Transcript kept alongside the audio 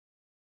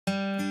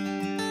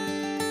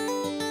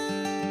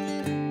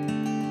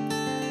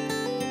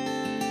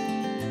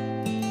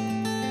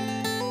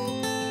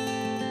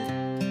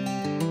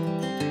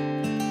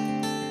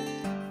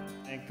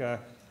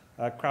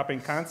Cropping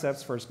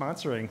Concepts for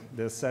sponsoring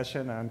this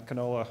session on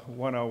Canola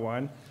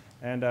 101.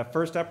 And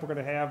first up, we're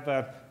going to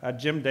have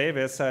Jim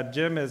Davis.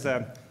 Jim is,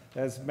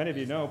 as many of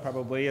you know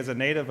probably, is a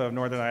native of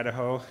northern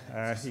Idaho.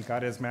 He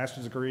got his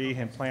master's degree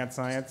in plant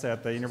science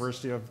at the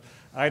University of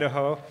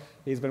Idaho.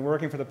 He's been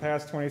working for the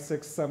past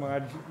 26 some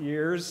odd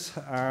years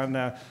on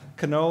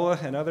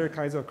canola and other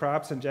kinds of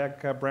crops in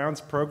Jack Brown's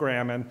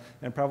program,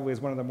 and probably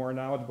is one of the more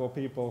knowledgeable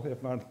people,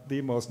 if not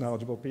the most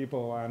knowledgeable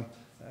people on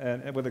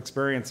and with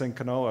experience in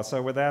canola.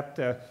 So with that,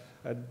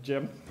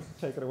 Jim,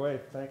 take it away.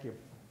 Thank you.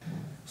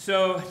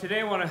 So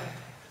today I want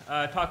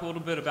to talk a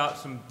little bit about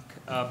some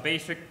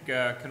basic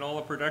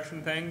canola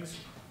production things.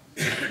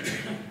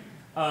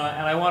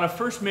 And I want to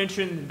first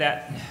mention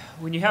that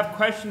when you have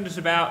questions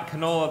about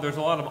canola, there's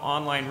a lot of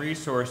online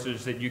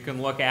resources that you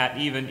can look at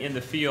even in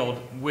the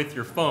field with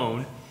your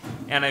phone.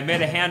 And I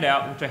made a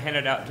handout, which I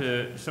handed out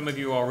to some of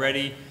you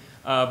already,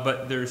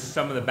 but there's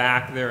some in the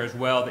back there as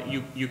well that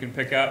you can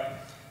pick up.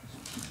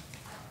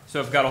 So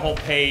I've got a whole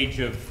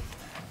page of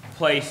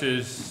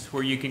places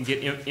where you can get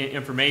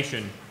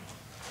information.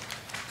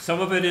 Some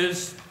of it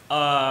is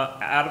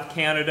out of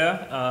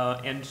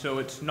Canada, and so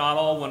it's not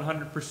all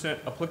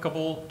 100%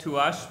 applicable to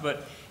us,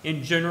 but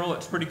in general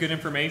it's pretty good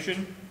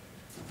information.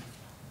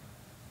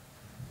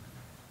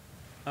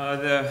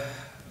 The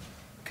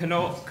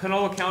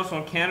Canola Council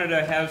in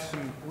Canada has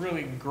some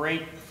really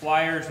great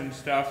flyers and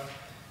stuff.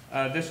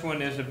 This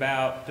one is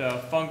about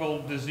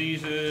fungal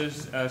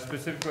diseases,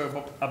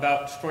 specifically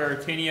about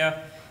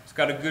sclerotinia. It's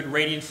got a good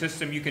rating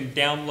system. You can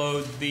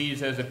download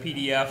these as a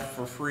PDF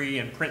for free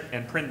and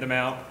print them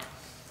out.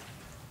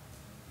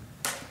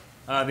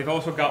 They've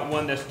also got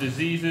one that's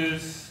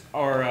diseases,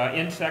 or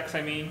insects,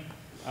 I mean.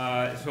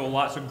 So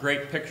lots of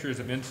great pictures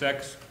of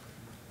insects.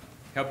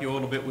 Help you a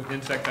little bit with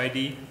insect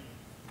ID.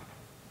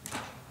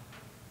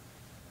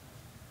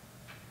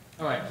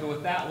 All right, so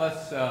with that,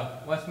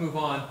 let's move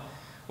on.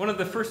 One of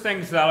the first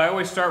things that I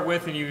always start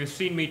with, and you've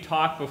seen me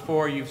talk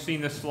before, you've seen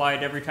this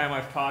slide every time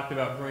I've talked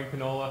about growing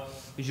canola,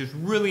 is just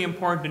really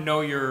important to know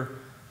your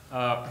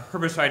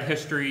herbicide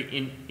history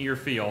in your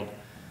field.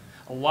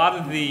 A lot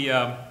of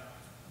the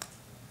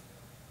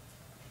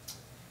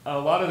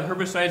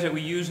herbicides that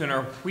we use in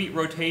our wheat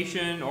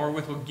rotation or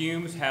with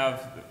legumes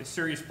have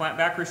serious plant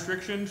back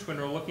restrictions when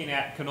we're looking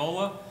at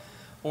canola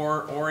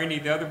or any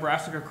of the other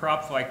brassica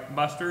crops like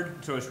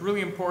mustard. So it's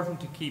really important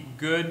to keep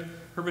good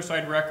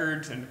herbicide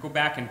records and go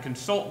back and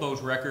consult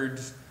those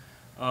records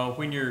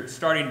when you're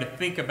starting to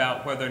think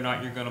about whether or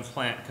not you're going to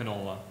plant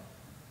canola.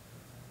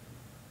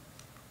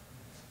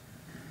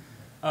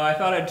 I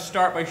thought I'd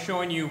start by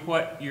showing you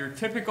what your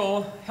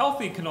typical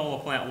healthy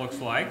canola plant looks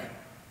like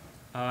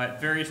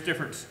at various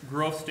different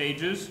growth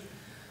stages.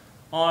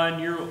 On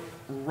your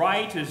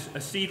right is a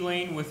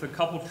seedling with a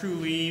couple true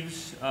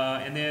leaves,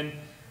 and then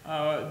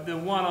the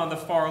one on the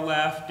far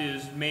left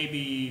is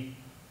maybe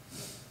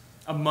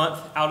a month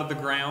out of the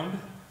ground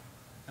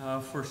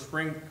for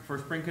spring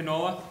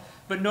canola.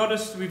 But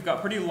notice we've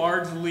got pretty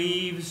large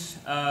leaves.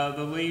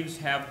 The leaves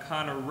have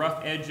kind of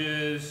rough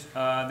edges.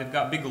 They've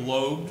got big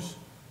lobes.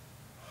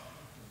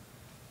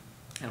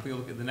 And if we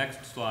look at the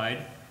next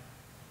slide,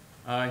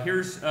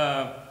 here's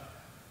a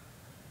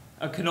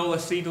canola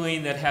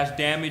seedling that has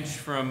damage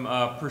from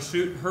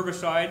pursuit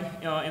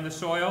herbicide in the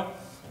soil.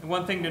 And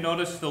one thing to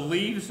notice, the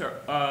leaves,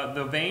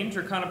 the veins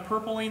are kind of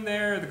purpling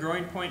there, the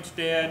growing point's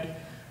dead,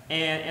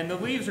 and the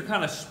leaves are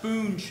kind of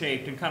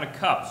spoon-shaped and kind of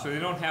cupped, so they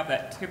don't have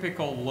that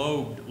typical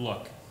lobed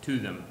look to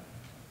them.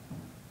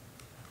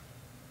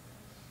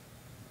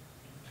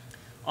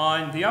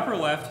 On the upper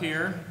left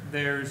here,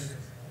 there's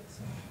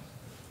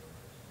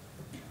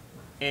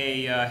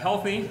a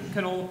healthy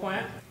canola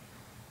plant.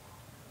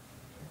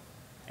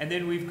 And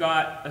then we've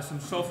got some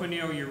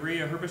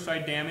sulfonylurea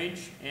herbicide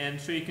damage, and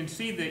so you can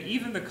see that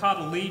even the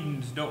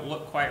cotyledons don't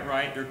look quite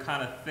right. They're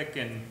kind of thick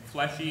and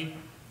fleshy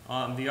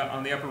on the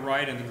upper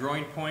right, and the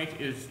growing point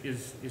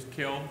is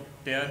killed,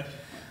 dead.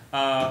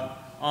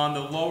 On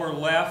the lower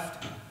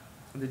left,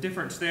 the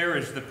difference there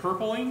is the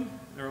purpling.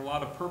 There are a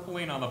lot of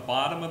purpling on the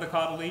bottom of the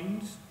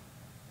cotyledons.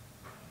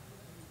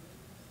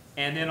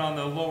 And then on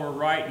the lower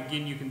right,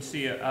 again, you can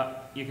see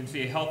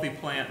a healthy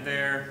plant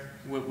there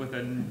with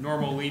a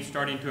normal leaf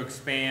starting to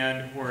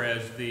expand,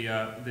 whereas the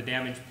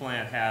damaged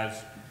plant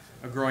has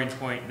a growing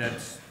point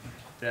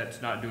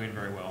that's not doing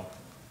very well.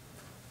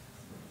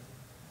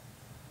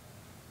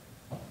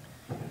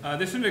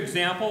 This is an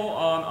example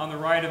on the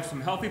right of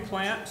some healthy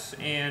plants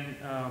and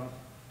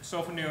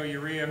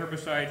sulfonylurea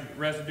herbicide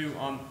residue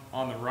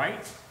on the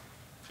right.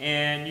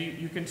 And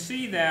you can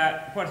see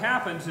that what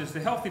happens is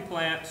the healthy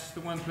plants, the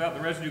ones without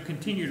the residue,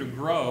 continue to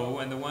grow,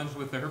 and the ones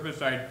with the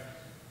herbicide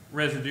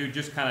residue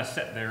just kind of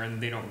sit there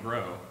and they don't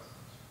grow.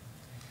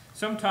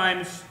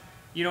 Sometimes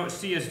you don't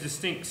see as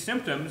distinct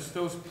symptoms.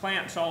 Those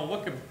plants all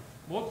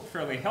look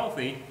fairly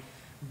healthy,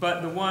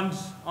 but the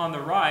ones on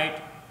the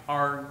right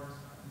are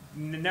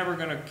never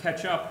going to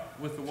catch up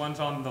with the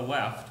ones on the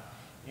left.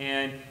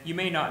 And you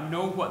may not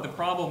know what the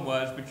problem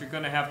was, but you're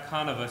going to have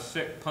kind of a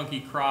sick,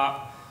 punky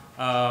crop.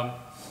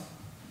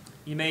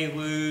 You may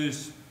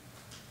lose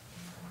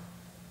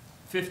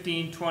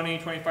 15, 20,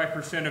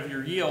 25% of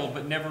your yield,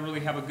 but never really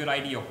have a good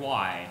idea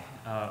why,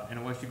 and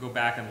unless you go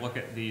back and look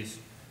at these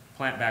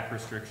plant back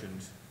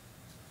restrictions.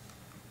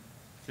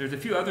 There's a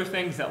few other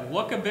things that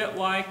look a bit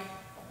like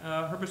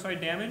herbicide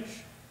damage.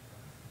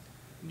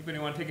 Anybody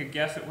want to take a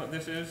guess at what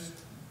this is?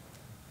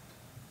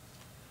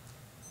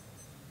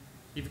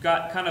 You've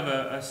got kind of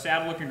a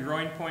sad looking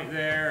growing point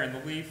there, and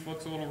the leaf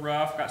looks a little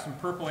rough, got some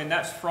purpling.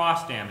 That's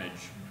frost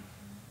damage.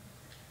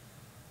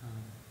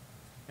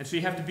 And so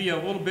you have to be a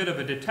little bit of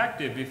a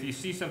detective if you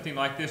see something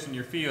like this in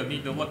your field. You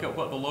need to look at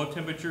what the low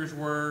temperatures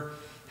were,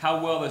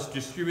 how well it's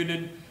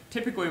distributed.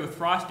 Typically with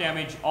frost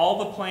damage, all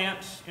the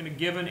plants in a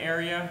given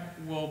area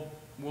will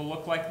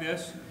look like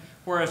this.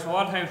 Whereas a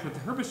lot of times with the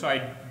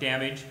herbicide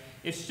damage,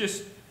 it's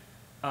just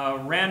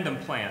random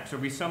plants.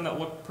 There'll be some that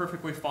look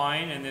perfectly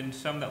fine and then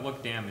some that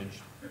look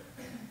damaged.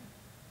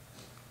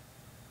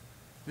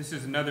 This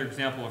is another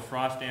example of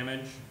frost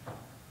damage.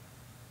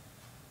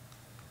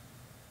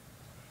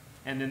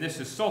 And then this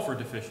is sulfur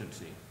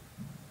deficiency.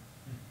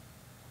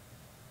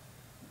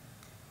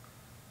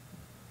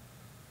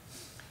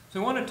 So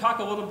I want to talk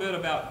a little bit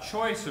about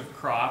choice of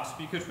crops,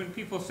 because when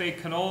people say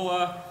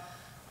canola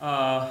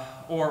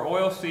or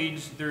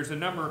oilseeds, there's a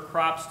number of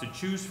crops to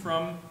choose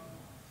from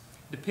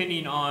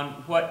depending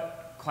on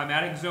what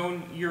climatic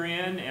zone you're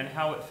in and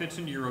how it fits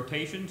into your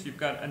rotations. You've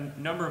got a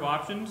number of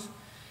options.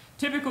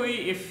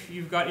 Typically, if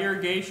you've got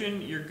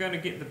irrigation, you're going to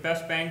get the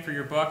best bang for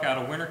your buck out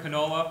of winter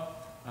canola.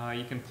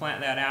 You can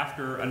plant that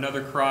after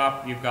another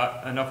crop. You've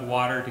got enough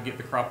water to get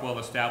the crop well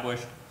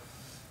established.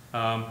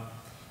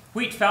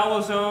 Wheat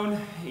fallow zone,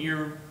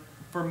 you're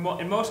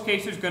in most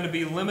cases going to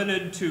be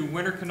limited to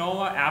winter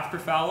canola after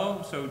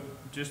fallow, so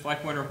just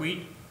like winter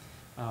wheat.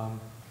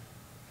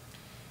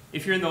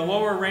 If you're in the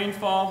lower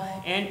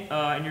rainfall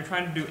and you're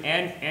trying to do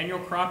annual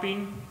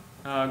cropping,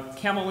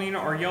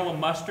 camelina or yellow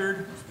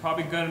mustard is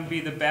probably going to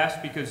be the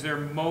best because they're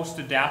most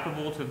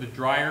adaptable to the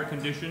drier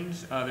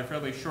conditions. They're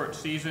fairly short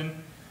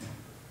season.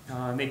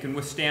 They can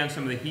withstand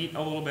some of the heat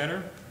a little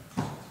better.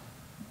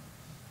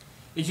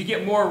 As you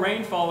get more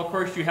rainfall, of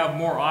course, you have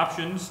more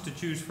options to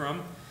choose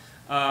from.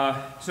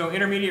 So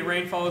intermediate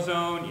rainfall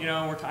zone, you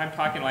know, I'm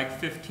talking like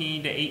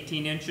 15 to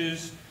 18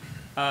 inches.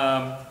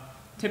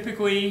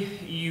 Typically,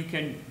 you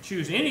can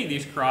choose any of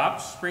these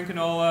crops, spring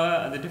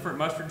canola, the different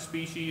mustard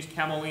species,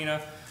 camelina,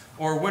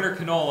 or winter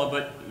canola,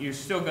 but you're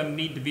still going to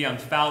need to be on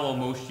fallow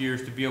most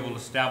years to be able to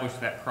establish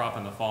that crop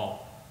in the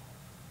fall.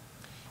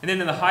 And then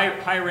in the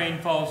high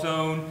rainfall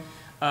zone,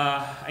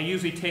 I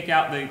usually take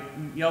out the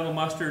yellow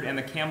mustard and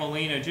the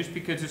camelina just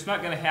because it's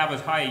not going to have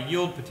as high a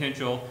yield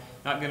potential,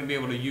 not going to be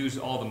able to use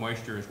all the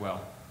moisture as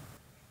well.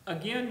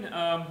 Again,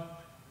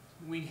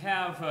 we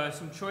have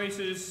some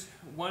choices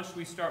once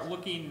we start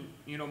looking,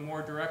 you know,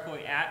 more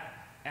directly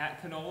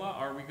at canola.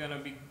 Are we going to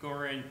be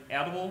growing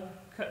edible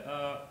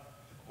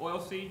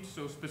oilseeds,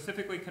 so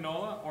specifically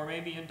canola, or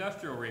maybe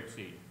industrial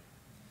rapeseed?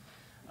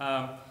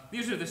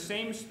 These are the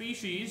same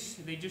species,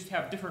 they just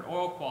have different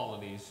oil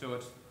qualities, so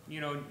it's, you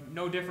know,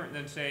 no different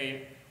than,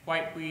 say,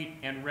 white wheat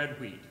and red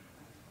wheat.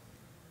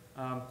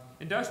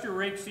 Industrial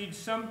rapeseed,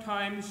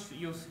 sometimes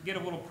you'll get a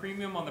little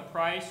premium on the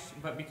price,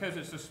 but because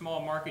it's a small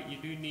market, you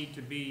do need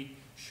to be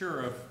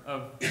sure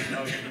of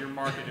your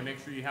market and make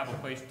sure you have a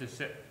place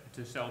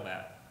to sell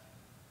that.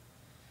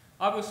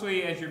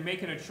 Obviously, as you're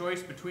making a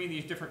choice between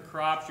these different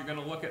crops, you're going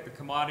to look at the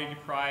commodity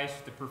price,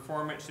 the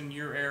performance in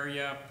your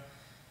area,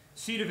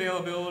 seed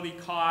availability,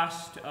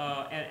 cost,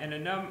 and a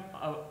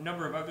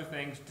number of other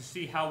things to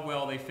see how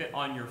well they fit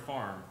on your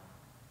farm.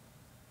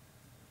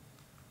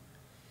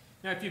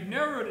 Now, if you've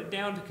narrowed it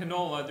down to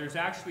canola, there's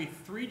actually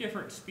 3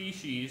 different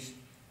species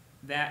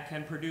that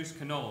can produce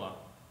canola.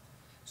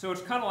 So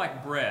it's kind of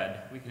like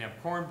bread. We can have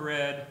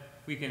cornbread,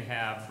 we can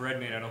have bread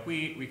made out of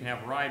wheat, we can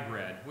have rye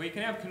bread. Well, you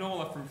can have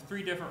canola from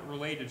 3 different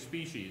related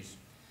species.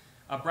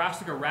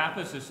 Brassica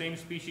rapa, the same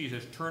species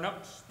as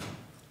turnips.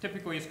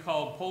 Typically it's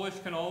called Polish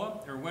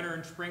canola, or winter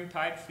and spring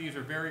types. These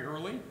are very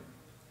early.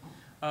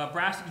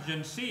 Brassica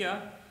gensea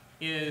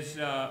is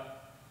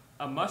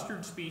a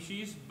mustard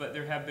species, but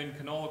there have been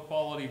canola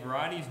quality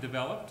varieties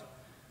developed.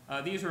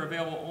 These are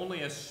available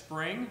only as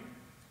spring.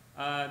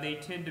 They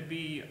tend to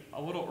be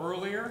a little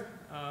earlier,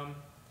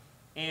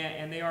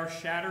 and they are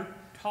shatter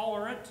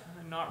tolerant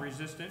and not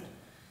resistant.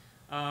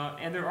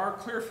 And there are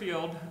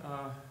Clearfield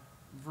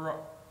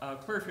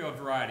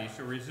varieties,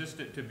 so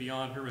resistant to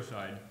beyond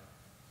herbicide.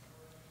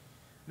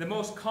 The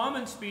most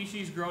common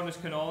species grown as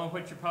canola,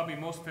 which you're probably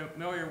most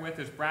familiar with,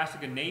 is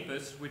Brassica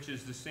napus, which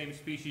is the same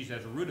species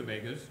as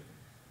rutabagas,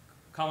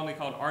 commonly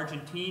called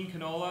Argentine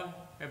canola.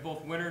 They have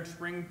both winter and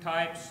spring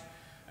types.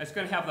 It's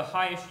going to have the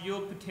highest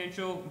yield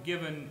potential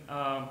given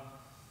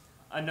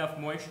enough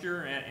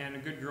moisture and a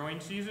good growing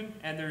season,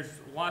 and there's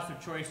lots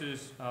of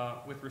choices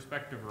with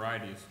respect to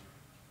varieties.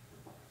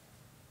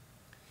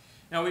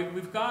 Now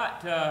we've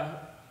got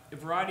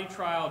variety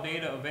trial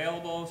data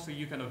available so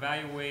you can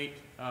evaluate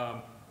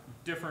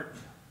different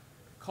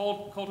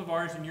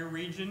cultivars in your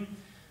region.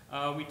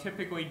 We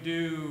typically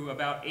do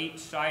about 8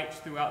 sites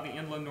throughout the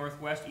inland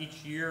Northwest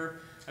each year.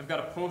 I've got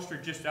a poster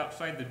just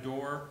outside the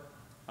door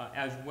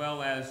as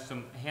well as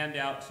some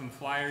handouts, some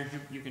flyers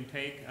you can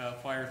take.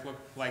 Flyers look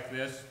like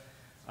this.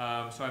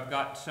 So I've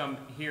got some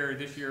here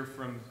this year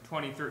from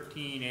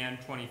 2013 and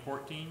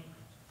 2014.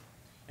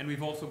 And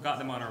we've also got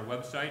them on our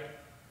website,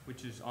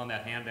 which is on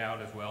that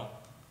handout as well.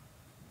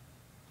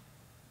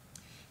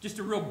 Just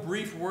a real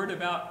brief word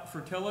about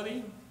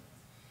fertility.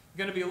 You're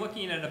going to be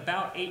looking at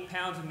about 8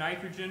 pounds of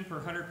nitrogen per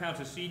 100 pounds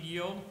of seed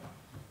yield.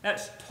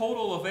 That's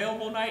total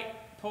available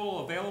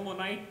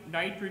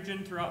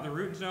nitrogen throughout the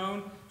root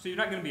zone, so you're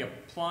not going to be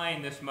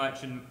applying this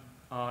much in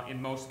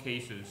most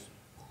cases.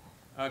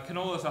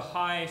 Canola is a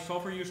high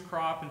sulfur use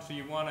crop, and so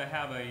you want to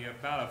have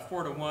about a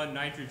 4-to-1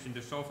 nitrogen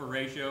to sulfur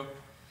ratio.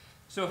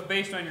 So if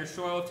based on your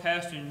soil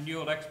test and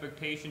yield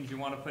expectations you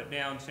want to put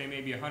down, say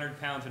maybe 100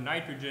 pounds of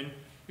nitrogen,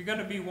 you're going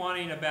to be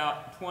wanting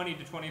about 20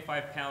 to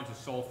 25 pounds of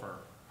sulfur.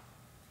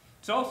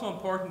 It's also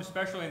important,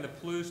 especially in the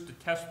Palouse, to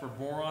test for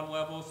boron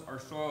levels. Our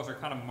soils are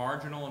kind of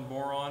marginal in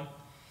boron,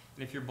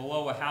 and if you're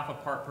below a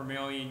 0.5 part per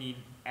million, you need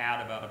to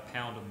add about 1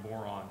 pound of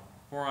boron.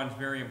 Boron is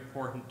very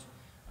important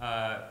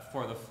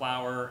for the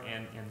flower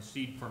and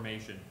seed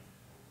formation.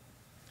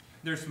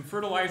 There's some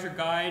fertilizer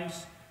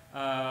guides.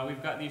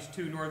 We've got these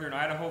 2 Northern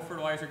Idaho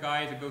fertilizer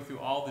guides that go through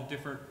all the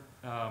different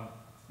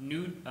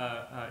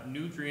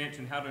nutrients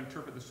and how to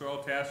interpret the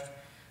soil test.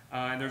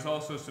 And there's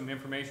also some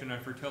information on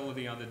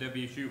fertility on the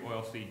WSU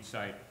oilseed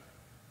site.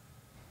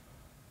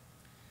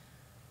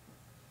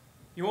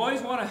 You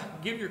always want to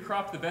give your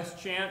crop the best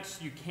chance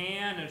you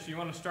can, and so you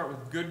want to start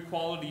with good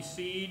quality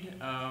seed.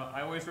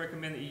 I always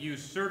recommend that you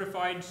use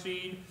certified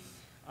seed.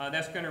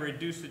 That's going to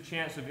reduce the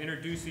chance of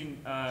introducing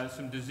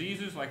some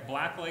diseases like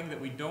blackleg that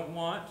we don't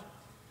want.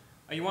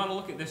 You want to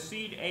look at the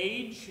seed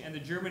age and the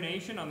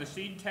germination on the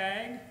seed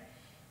tag,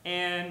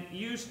 and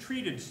use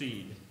treated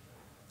seed.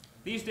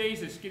 These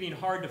days it's getting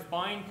hard to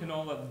find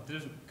canola that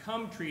doesn't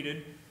come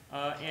treated,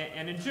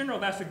 and in general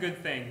that's a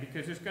good thing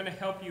because it's going to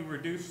help you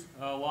reduce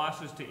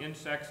losses to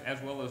insects as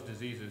well as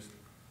diseases.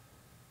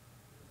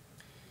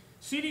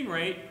 Seeding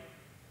rate,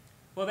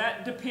 well,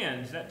 that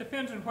depends. That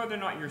depends on whether or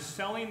not you're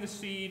selling the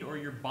seed or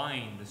you're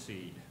buying the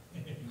seed.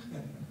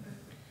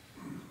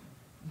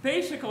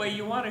 Basically,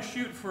 you want to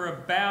shoot for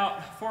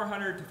about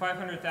 400 to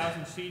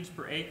 500,000 seeds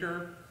per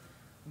acre,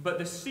 but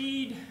the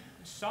seed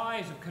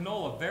size of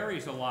canola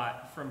varies a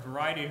lot from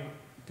variety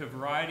to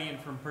variety and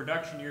from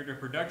production year to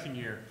production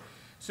year.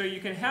 So you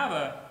can have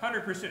a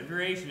 100%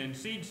 variation in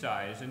seed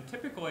size, and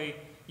typically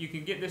you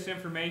can get this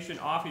information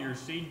off of your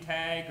seed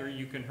tag, or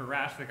you can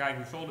harass the guy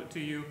who sold it to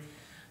you.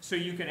 So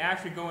you can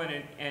actually go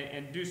in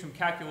and do some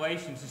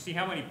calculations to see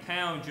how many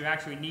pounds you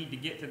actually need to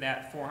get to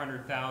that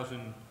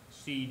 400,000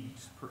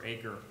 seeds per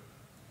acre.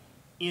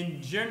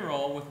 In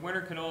general, with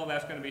winter canola,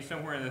 that's going to be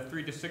somewhere in the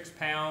 3 to 6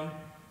 pound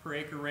per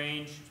acre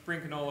range.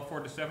 Spring canola,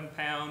 4 to 7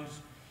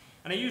 pounds.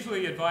 And I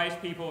usually advise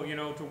people,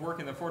 to work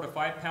in the 4 to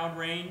 5 pound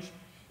range.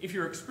 If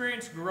you're an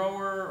experienced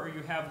grower or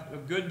you have a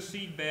good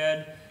seed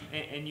bed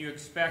and you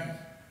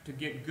expect to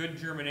get good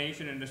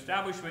germination and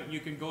establishment, you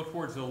can go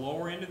towards the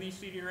lower end of these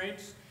seeding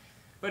rates.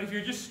 But if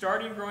you're just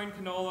starting growing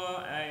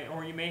canola,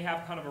 or you may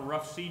have kind of a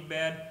rough seed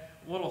bed,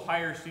 a little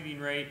higher seeding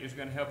rate is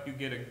going to help you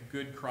get a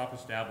good crop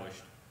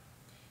established.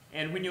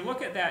 And when you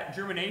look at that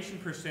germination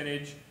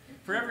percentage,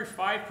 for every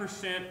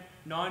 5%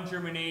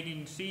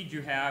 non-germinating seed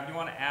you have, you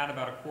want to add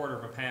about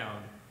 1/4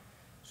 pound.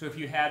 So if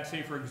you had,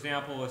 say for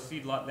example, a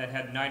seed lot that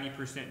had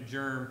 90%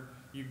 germ,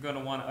 you're going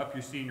to want to up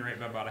your seeding rate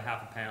by about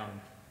 1/2 pound.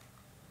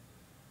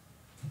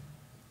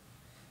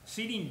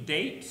 Seeding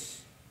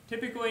dates,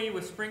 typically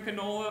with spring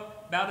canola,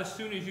 about as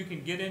soon as you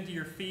can get into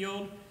your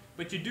field,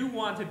 but you do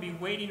want to be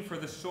waiting for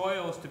the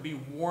soils to be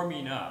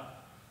warming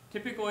up.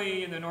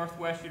 Typically in the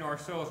Northwest, our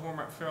soils warm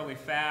up fairly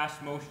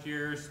fast most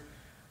years.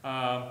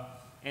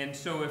 And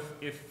so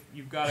if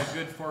you've got a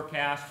good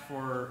forecast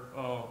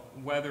for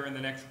weather in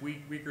the next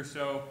week or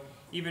so,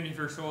 even if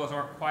your soils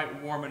aren't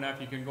quite warm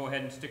enough, you can go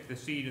ahead and stick the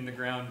seed in the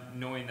ground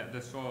knowing that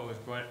the soil is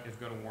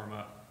going to warm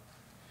up.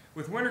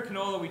 With winter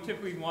canola, we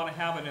typically want to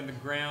have it in the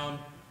ground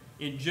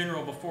in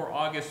general before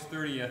August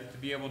 30th to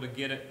be able to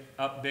get it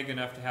up big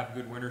enough to have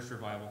good winter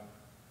survival.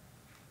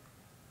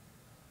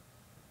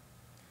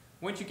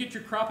 Once you get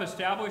your crop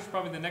established,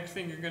 probably the next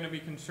thing you're going to be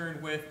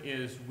concerned with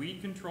is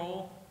weed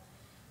control.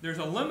 There's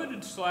a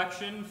limited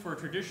selection for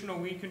traditional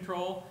weed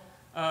control,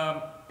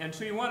 and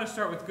so you want to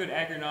start with good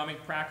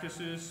agronomic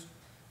practices.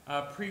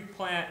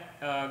 Pre-plant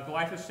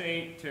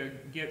glyphosate to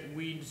get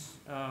weeds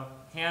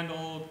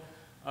handled,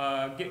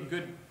 get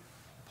good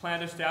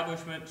plant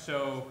establishment,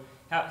 so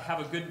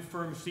have a good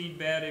firm seed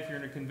bed if you're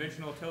in a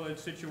conventional tillage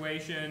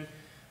situation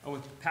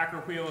with packer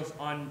wheels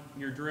on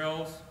your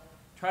drills.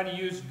 Try to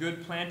use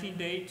good planting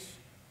dates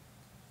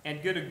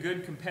and get a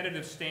good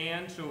competitive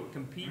stand so it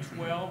competes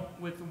well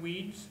with the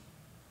weeds.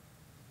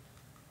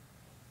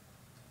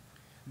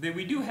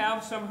 We do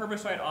have some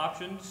herbicide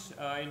options.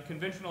 In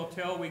conventional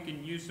till, we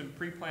can use some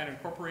pre-plant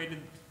incorporated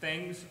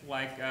things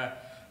like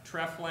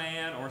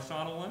Croplan or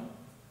Canola.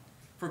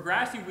 For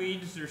grassy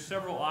weeds, there's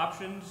several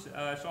options.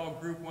 It's all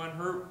group 1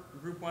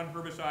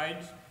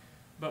 herbicides,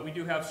 but we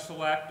do have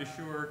Select,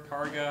 Assure,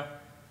 Targa,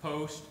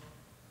 Post.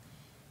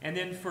 And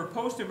then for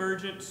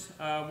post-emergence,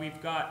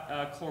 we've got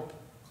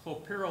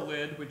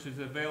clopyralid, which is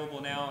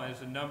available now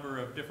as a number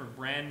of different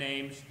brand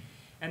names.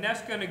 And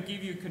that's going to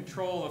give you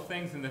control of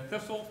things in the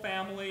thistle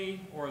family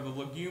or the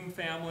legume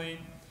family.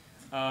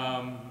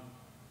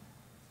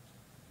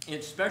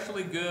 It's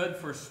especially good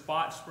for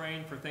spot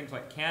spraying for things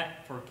like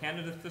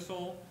Canada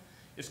thistle.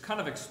 It's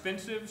kind of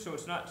expensive, so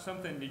it's not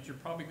something that you're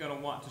probably going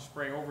to want to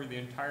spray over the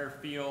entire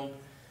field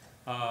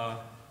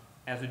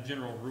as a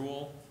general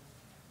rule.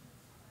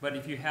 But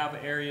if you have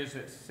areas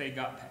that, say,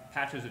 got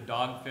patches of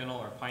dog fennel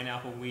or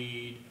pineapple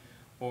weed,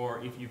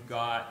 or if you've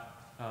got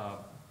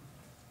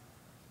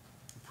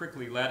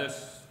prickly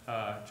lettuce,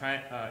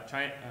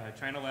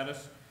 China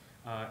lettuce,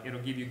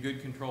 it'll give you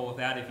good control of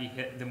that if you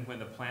hit them when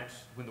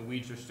the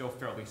weeds are still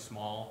fairly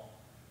small.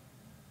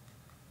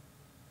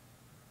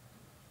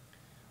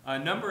 A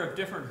number of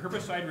different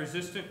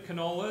herbicide-resistant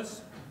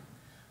canolas.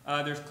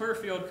 There's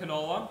Clearfield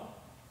canola.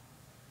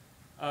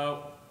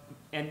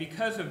 And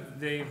because of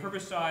the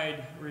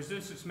herbicide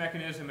resistance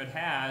mechanism it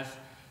has,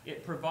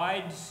 it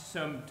provides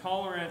some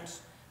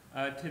tolerance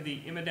to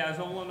the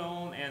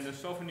imidazolinone and the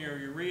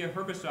sulfonylurea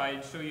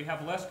herbicides, so you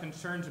have less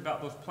concerns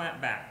about those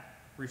plant back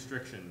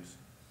restrictions.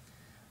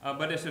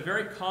 But it's a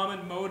very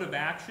common mode of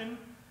action,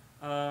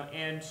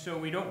 and so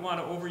we don't want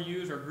to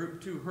overuse our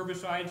group 2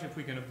 herbicides if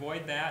we can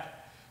avoid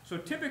that. So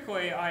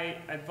typically I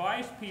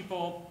advise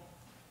people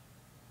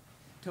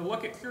to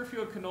look at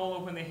Clearfield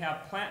canola when they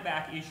have plant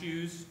back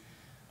issues.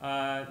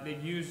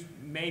 They've used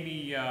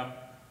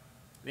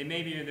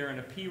they're in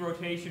a pea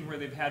rotation where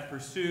they've had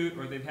Pursuit,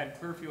 or they've had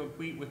Clearfield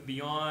wheat with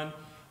Beyond,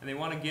 and they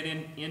want to get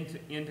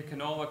into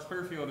canola.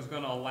 Clearfield is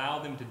going to allow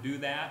them to do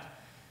that,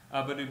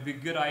 but it'd be a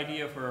good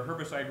idea for a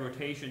herbicide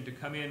rotation to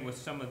come in with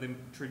some of the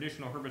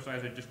traditional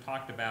herbicides I just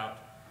talked about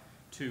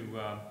to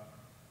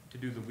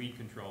do the weed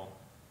control.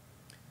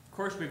 Of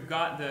course, we've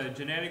got the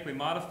genetically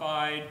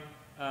modified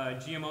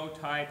GMO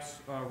types,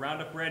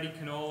 Roundup Ready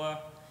canola,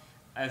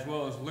 as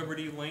well as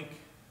Liberty Link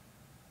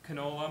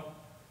canola.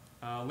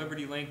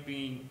 Liberty Link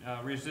being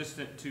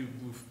resistant to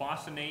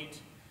glufosinate,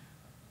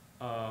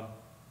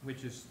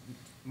 which is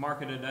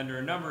marketed under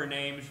a number of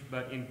names,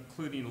 but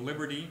including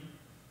Liberty.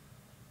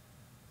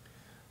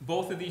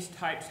 Both of these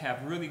types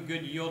have really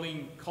good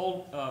yielding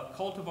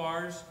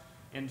cultivars,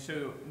 and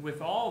so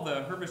with all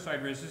the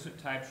herbicide resistant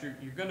types,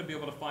 you're going to be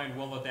able to find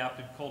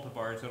well-adapted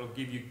cultivars that will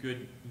give you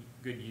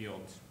good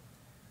yields.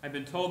 I've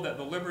been told that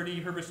the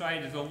Liberty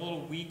herbicide is a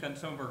little weak on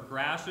some of our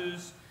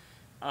grasses,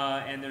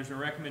 and there's a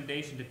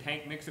recommendation to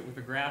tank mix it with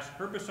a grass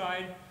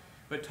herbicide,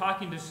 but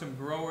talking to some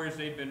growers,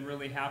 they've been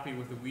really happy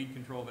with the weed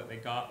control that they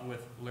got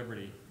with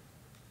Liberty.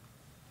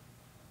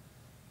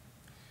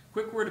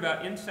 Quick word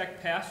about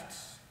insect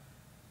pests.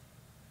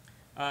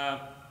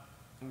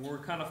 We're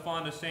kind of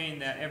fond of saying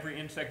that every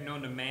insect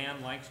known to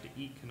man likes to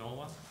eat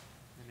canola,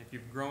 and if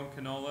you've grown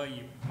canola,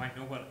 you might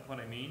know what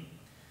I mean.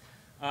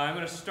 I'm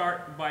going to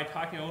start by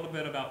talking a little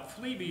bit about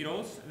flea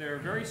beetles. They're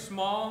very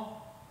small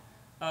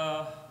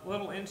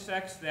little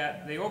insects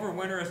that they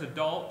overwinter as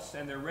adults,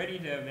 and they're ready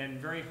to and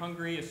very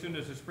hungry as soon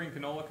as the spring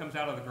canola comes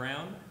out of the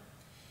ground.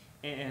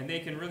 And they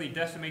can really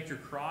decimate your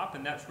crop,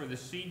 and that's where the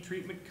seed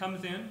treatment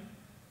comes in.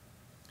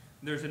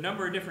 There's a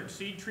number of different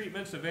seed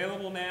treatments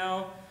available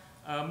now.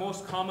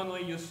 Most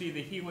commonly, you'll see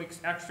the Helix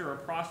Extra or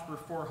Prosper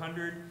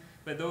 400,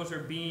 but those are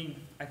being,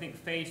 I think,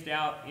 phased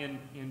out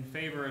in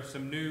favor of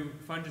some new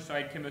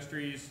fungicide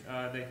chemistries,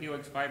 the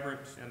Helix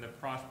Vibrance and the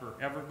Prosper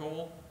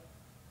Evergoal.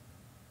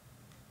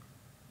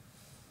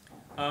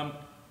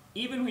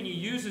 Even when you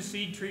use the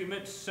seed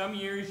treatment, some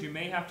years you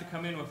may have to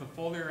come in with a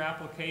foliar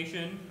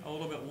application a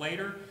little bit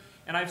later.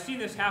 And I've seen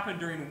this happen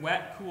during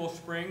wet, cool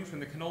springs when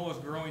the canola is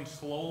growing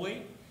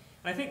slowly.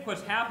 And I think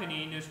what's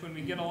happening is when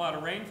we get a lot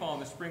of rainfall in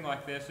the spring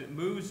like this, it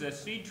moves the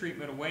seed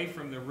treatment away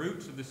from the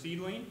roots of the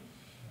seedling.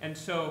 And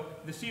so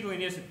the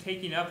seedling isn't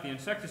taking up the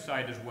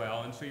insecticide as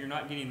well, and so you're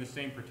not getting the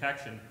same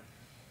protection.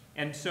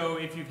 And so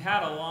if you've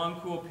had a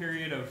long, cool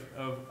period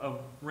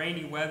of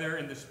rainy weather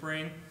in the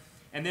spring,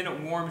 and then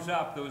it warms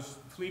up, those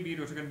flea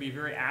beetles are going to be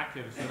very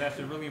active, so that's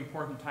a really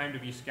important time to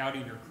be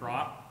scouting your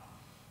crop.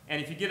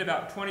 And if you get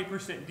about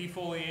 20%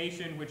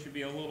 defoliation, which would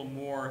be a little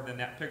more than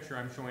that picture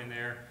I'm showing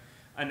there,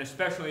 and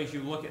especially as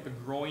you look at the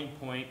growing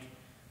point,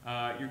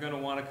 you're going to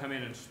want to come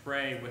in and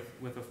spray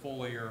with a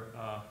foliar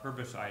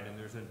herbicide, and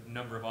there's a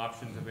number of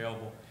options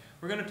available.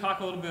 We're going to talk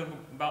a little bit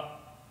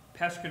about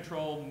pest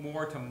control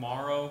more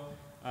tomorrow,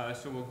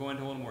 so we'll go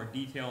into a little more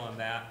detail on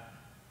that.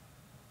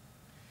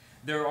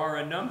 There are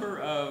a number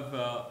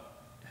of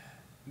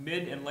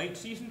mid and late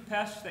season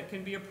pests that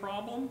can be a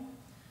problem.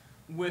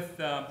 With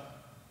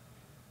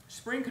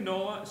spring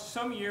canola,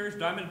 some years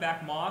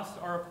diamondback moths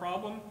are a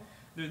problem.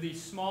 They're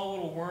these small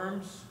little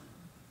worms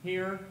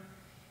here,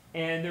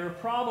 and they're a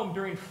problem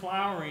during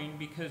flowering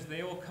because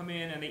they will come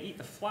in and they eat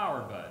the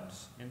flower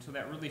buds, and so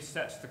that really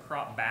sets the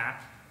crop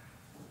back.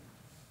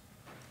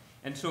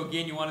 And so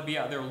again, you want to be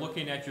out there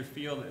looking at your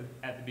field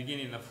at the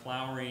beginning of the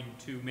flowering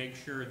to make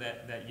sure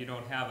that you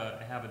don't have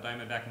a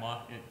diamondback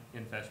moth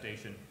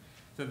infestation.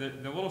 So the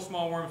little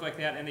small worms like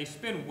that, and they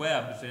spin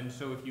webs, and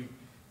so if you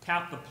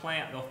tap the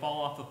plant, they'll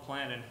fall off the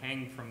plant and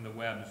hang from the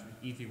webs.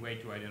 Easy way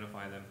to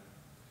identify them.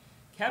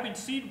 Cabbage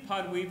seed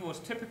pod weevil is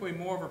typically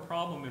more of a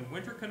problem in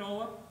winter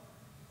canola,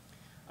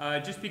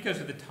 just because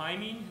of the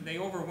timing. They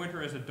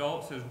overwinter as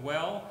adults as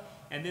well,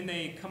 and then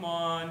they come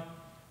on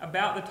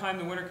about the time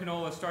the winter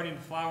canola is starting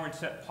to flower and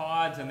set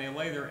pods, and they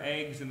lay their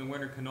eggs in the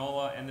winter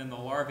canola, and then the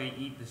larvae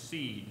eat the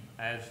seed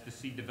as the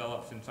seed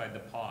develops inside the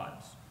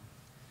pods.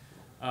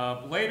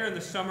 Later in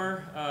the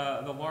summer,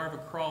 the larvae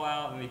crawl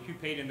out and they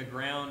pupate in the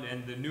ground,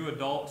 and the new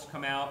adults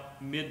come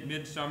out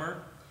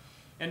mid-summer.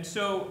 And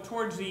so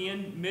towards the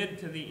end, mid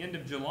to the end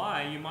of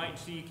July, you might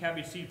see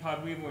cabbage seed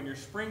pod weevil in your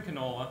spring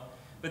canola,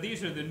 but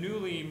these are the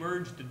newly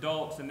emerged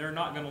adults, and they're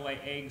not going to lay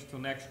eggs till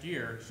next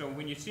year. So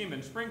when you see them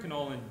in spring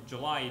canola in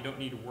July, you don't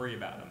need to worry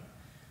about them.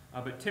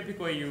 But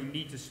typically you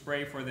need to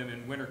spray for them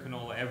in winter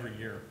canola every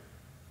year.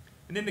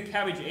 And then the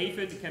cabbage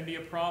aphid can be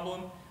a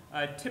problem.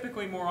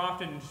 Typically more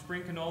often in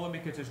spring canola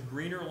because it's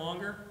greener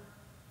longer,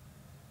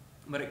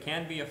 but it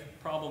can be a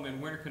problem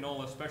in winter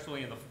canola,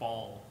 especially in the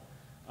fall,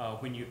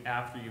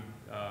 after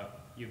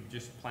you've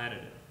just planted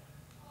it.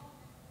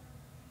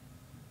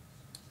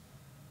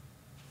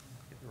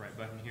 Hit the right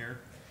button here.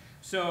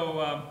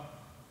 So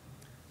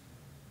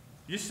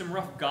just some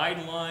rough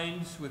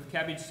guidelines with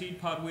cabbage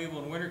seed pod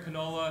weevil and winter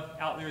canola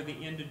out there at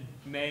the end of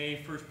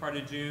May, first part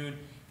of June.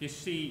 You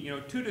see,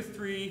 2 to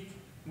 3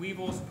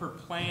 weevils per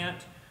plant,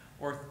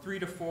 or 3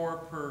 to 4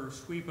 per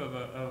sweep of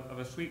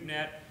a sweep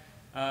net.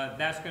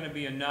 That's going to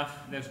be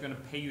enough. That's going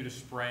to pay you to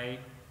spray.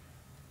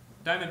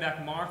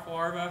 Diamondback moth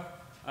larvae,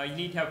 you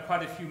need to have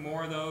quite a few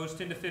more of those,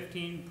 10 to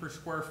 15 per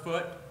square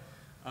foot,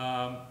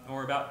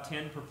 or about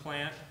 10 per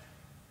plant.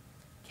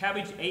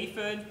 Cabbage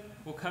aphid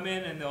will come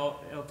in and they'll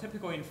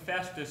typically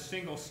infest a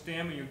single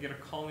stem, and you'll get a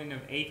colony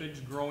of aphids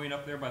growing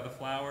up there by the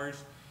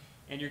flowers.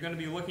 And you're going to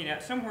be looking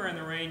at somewhere in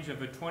the range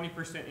of a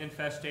 20%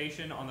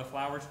 infestation on the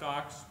flower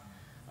stalks.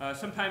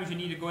 Sometimes you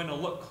need to go in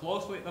and look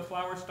closely at the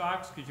flower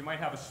stalks because you might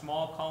have a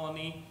small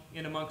colony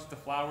in amongst the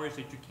flowers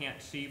that you can't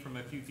see from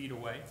a few feet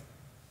away.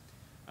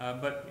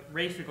 But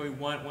basically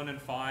 1 in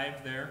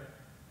 5 there.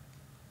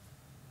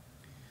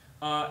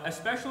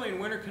 Especially in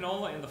winter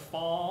canola in the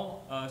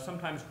fall,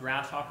 sometimes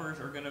grasshoppers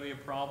are going to be a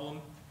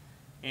problem.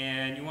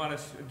 And you want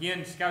to,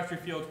 again, scout your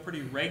fields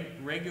pretty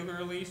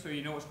regularly so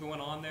you know what's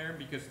going on there,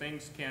 because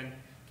things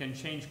can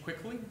change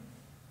quickly.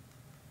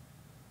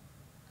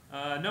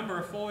 A number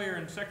of foliar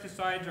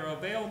insecticides are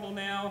available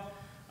now,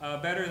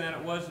 better than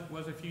it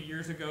was a few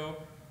years ago.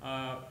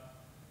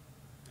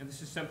 And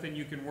this is something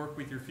you can work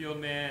with your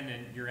field man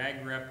and your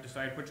ag rep,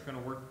 decide what's going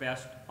to work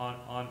best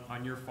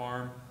on your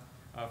farm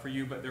for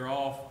you, but they're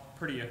all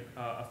pretty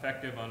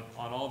effective on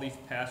all these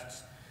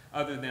pests,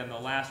 other than the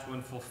last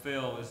one,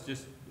 Fulfill, is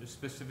just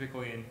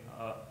specifically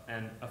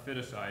an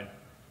aphiticide.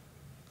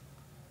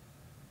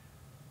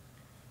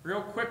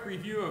 Real quick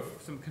review of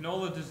some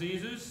canola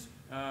diseases.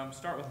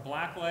 Start with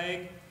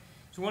blackleg.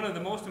 It's one of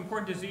the most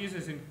important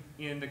diseases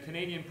in the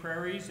Canadian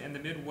prairies and the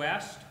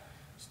Midwest.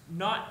 It's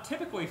not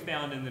typically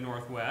found in the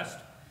Northwest,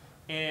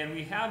 and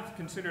we have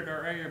considered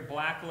our area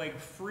blackleg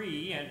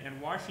free,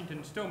 and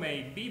Washington still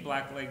may be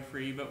blackleg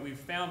free, but we've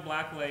found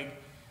blackleg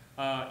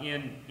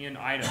in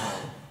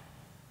Idaho.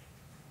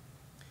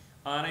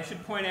 And I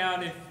should point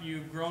out, if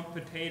you've grown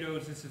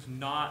potatoes, this is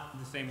not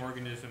the same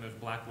organism as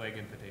blackleg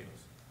in potatoes.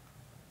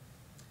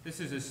 This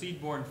is a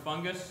seed-borne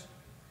fungus.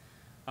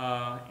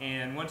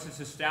 And once it's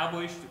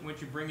established,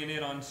 once you bring it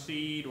in on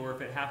seed, or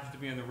if it happens to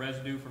be in the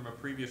residue from a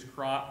previous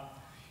crop,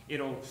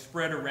 it'll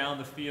spread around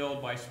the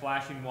field by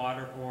splashing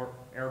water or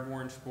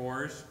airborne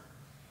spores.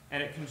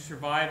 And it can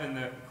survive in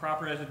the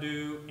crop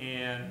residue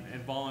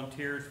and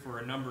volunteers for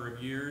a number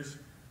of years.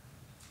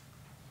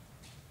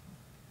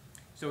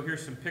 So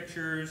here's some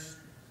pictures.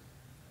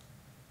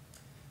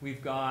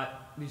 We've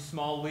got these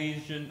small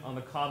lesion on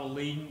the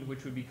cotyledon,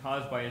 which would be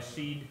caused by a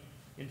seed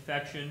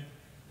infection.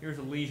 Here's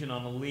a lesion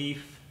on the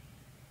leaf.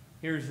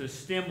 Here's a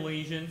stem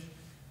lesion,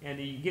 and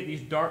you get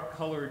these dark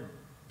colored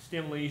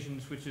stem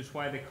lesions, which is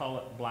why they call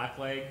it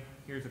blackleg.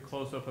 Here's a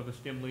close-up of a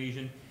stem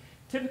lesion.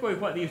 Typically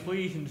what these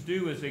lesions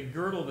do is they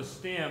girdle the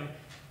stem,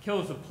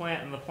 kills the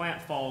plant, and the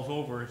plant falls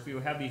over. So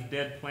you'll have these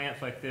dead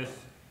plants like this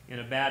in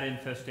a bad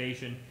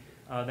infestation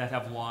that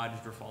have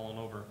lodged or fallen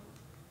over.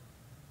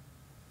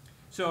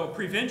 So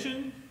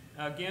prevention,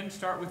 again,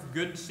 start with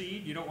good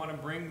seed. You don't want to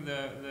bring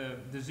the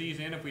disease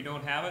in if we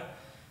don't have it.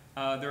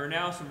 There are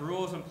now some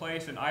rules in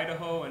place in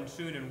Idaho and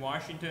soon in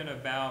Washington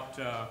about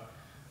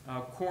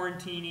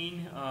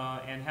quarantining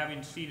and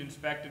having seed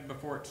inspected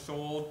before it's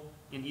sold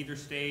in either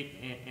state,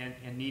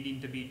 and needing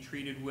to be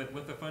treated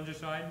with a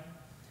fungicide.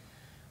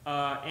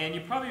 And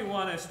you probably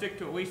want to stick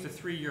to at least a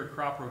 3-year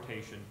crop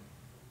rotation.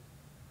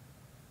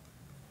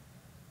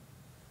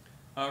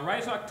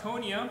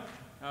 Rhizoctonia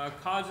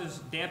causes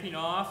damping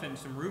off and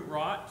some root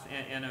rot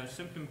and a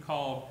symptom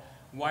called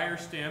wire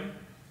stem.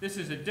 This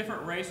is a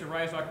different race of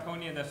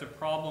Rhizoctonia that's a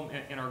problem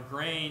in our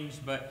grains,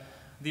 but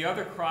the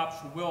other crops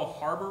will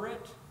harbor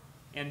it,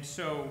 and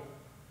so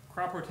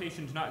crop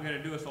rotation is not going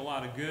to do us a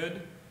lot of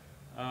good.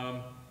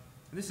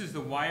 This is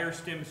the wire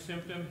stem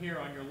symptom here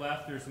on your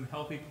left. There's some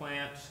healthy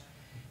plants.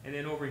 And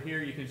then over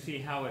here you can see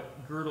how it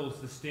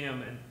girdles the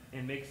stem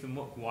and makes them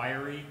look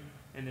wiry.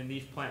 And then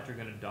these plants are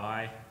going to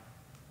die.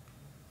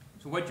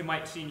 So what you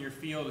might see in your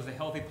field is a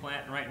healthy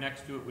plant, and right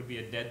next to it would be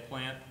a dead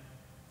plant.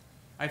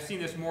 I've seen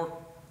this more,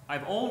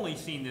 I've only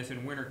seen this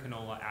in winter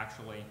canola,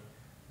 actually.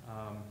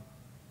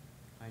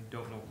 I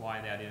don't know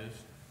why that is.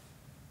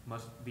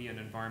 Must be an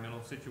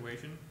environmental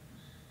situation.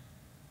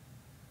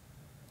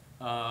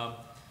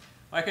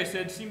 Like I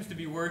said, seems to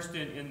be worse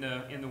in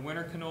the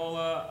winter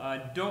canola.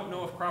 I don't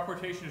know if crop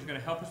rotation is going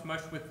to help us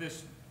much with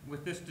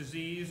this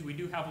disease. We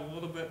do have a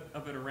little bit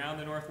of it around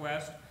the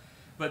Northwest,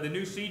 but the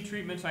new seed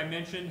treatments I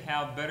mentioned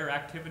have better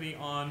activity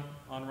on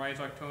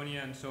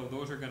Rhizoctonia, and so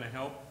those are going to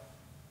help.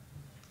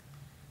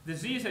 The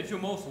disease that you'll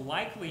most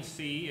likely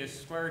see is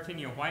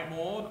Sclerotinia white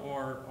mold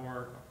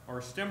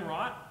or stem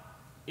rot.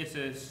 It's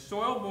a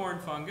soil-borne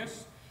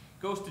fungus.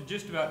 Goes to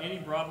just about any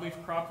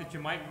broadleaf crop that you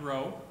might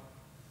grow.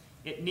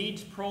 It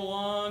needs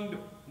prolonged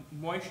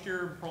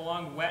moisture,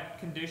 prolonged wet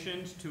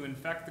conditions to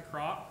infect the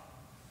crop.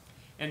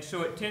 And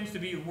so it tends to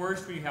be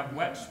worse when you have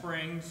wet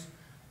springs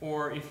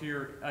or if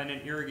you're in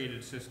an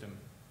irrigated system.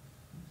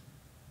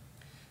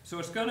 So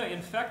it's going to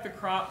infect the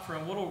crop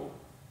from little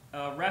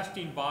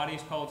resting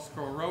bodies called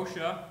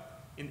sclerotia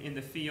in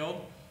the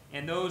field.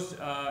 And those,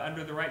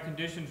 under the right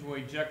conditions, will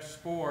eject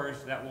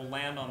spores that will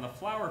land on the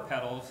flower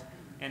petals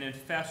and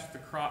infest the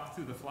crop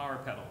through the flower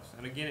petals.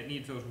 And again, it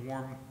needs those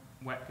warm,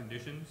 wet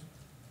conditions.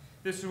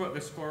 This is what the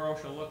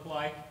sclerotia look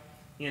like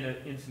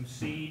in some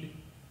seed.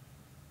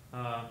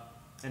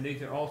 And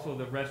these are also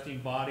the resting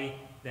body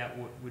that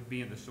would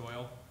be in the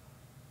soil.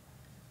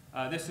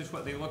 This is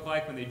what they look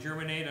like when they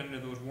germinate under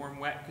those warm,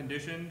 wet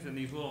conditions. And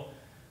these little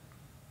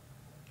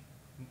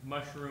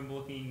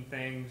mushroom-looking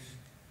things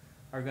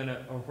are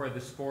where the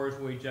spores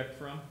will eject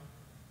from.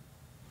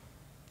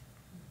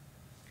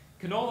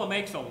 Canola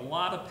makes a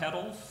lot of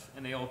petals,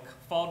 and they'll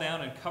fall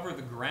down and cover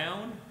the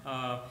ground.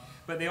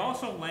 But they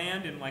also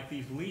land in like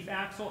these leaf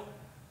axil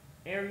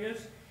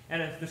areas.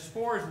 And if the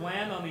spores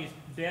land on these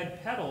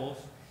dead petals,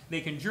 they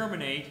can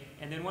germinate,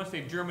 and then once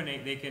they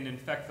germinate, they can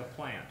infect the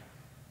plant.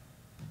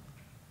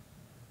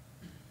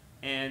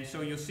 And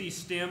so you'll see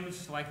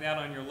stems like that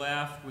on your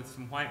left with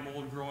some white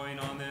mold growing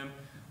on them.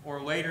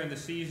 Or later in the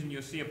season,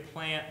 you'll see a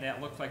plant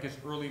that looks like it's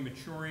early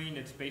maturing.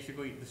 It's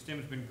basically, the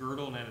stem's been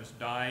girdled and it's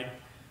died,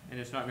 and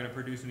it's not going to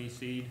produce any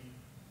seed.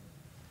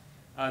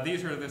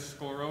 These are the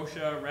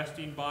sclerotia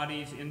resting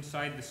bodies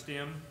inside the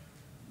stem.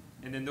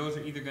 And then those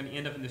are either going to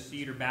end up in the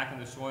seed or back in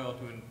the soil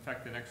to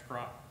infect the next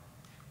crop.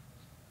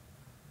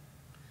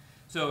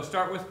 So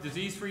start with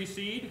disease-free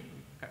seed.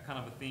 Got kind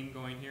of a theme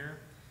going here.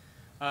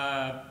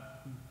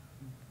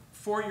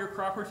 4-year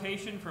crop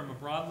rotation from a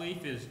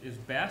broadleaf is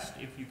best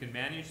if you can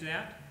manage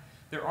that.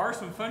 There are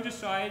some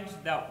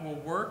fungicides that will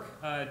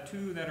work.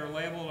 2 that are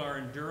labeled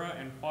are Endura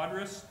and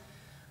Quadris.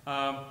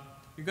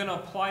 You're going to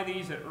apply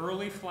these at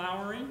early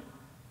flowering,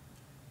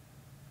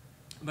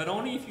 but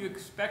only if you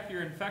expect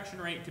your infection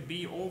rate to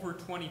be over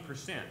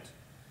 20%.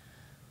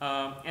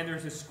 And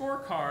there's a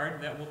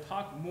scorecard that we'll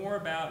talk more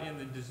about in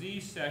the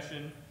disease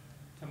session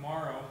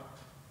tomorrow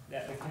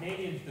that the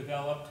Canadians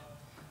developed,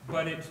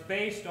 but it's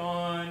based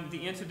on the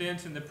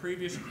incidence in the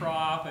previous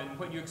crop and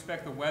what you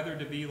expect the weather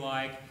to be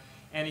like.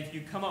 And if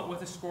you come up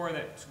with a score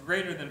that's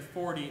greater than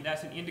 40,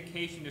 that's an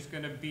indication it's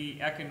going to be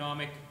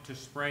economic to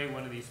spray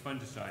one of these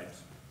fungicides.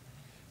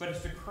 But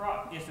it's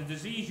a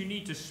disease you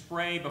need to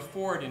spray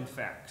before it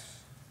infects.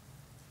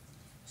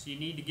 So you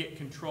need to get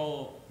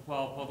control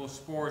while those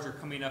spores are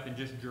coming up and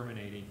just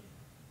germinating.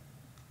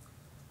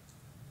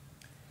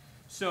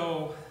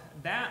 So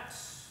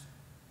that's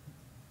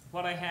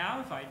what I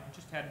have. I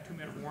just had a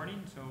 2-minute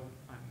warning, so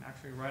I'm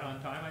actually right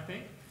on time, I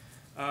think.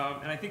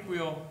 And I think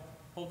we'll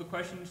hold the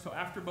questions till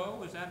after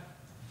Beau. Is that?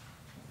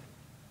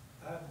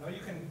 No, you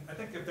can. I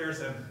think if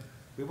there's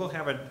we will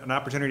have an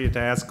opportunity to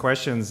ask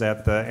questions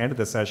at the end of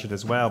the session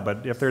as well.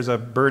 But if there's a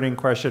burning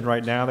question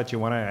right now that you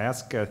want to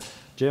ask,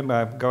 Jim,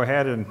 go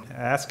ahead and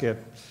ask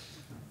it.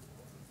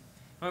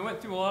 I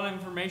went through a lot of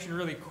information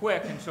really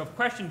quick, and so if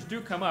questions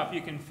do come up,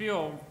 you can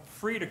feel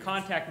free to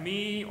contact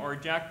me or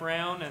Jack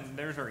Brown, and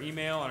there's our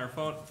email and our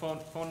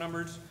phone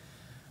numbers.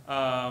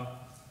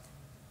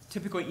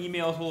 Typically,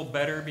 email is a little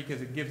better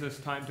because it gives us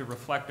time to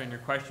reflect on your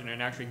question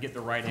and actually get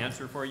the right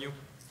answer for you.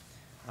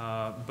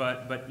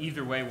 But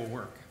either way will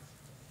work.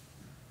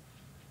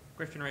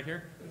 Question right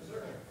here? Is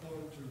there an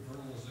equivalent to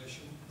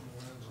vernalization when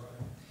the wind's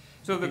right?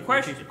 So the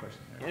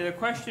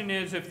question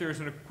is if there's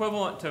an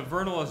equivalent to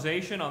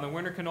vernalization on the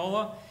winter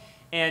canola,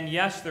 and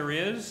yes, there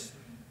is.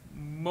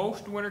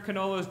 Most winter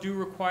canolas do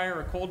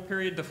require a cold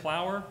period to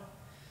flower.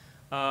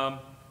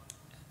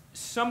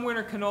 Some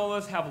winter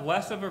canolas have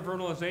less of a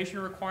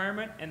vernalization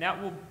requirement, and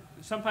that will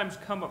sometimes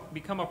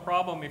become a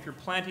problem if you're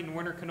planting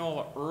winter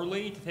canola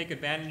early to take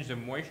advantage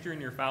of moisture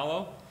in your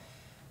fallow.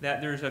 That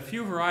there's a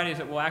few varieties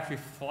that will actually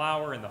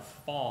flower in the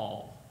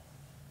fall,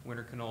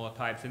 winter canola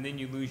types, and then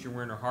you lose your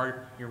winter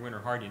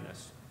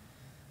hardiness.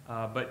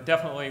 But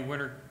definitely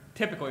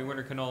typically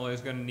winter canola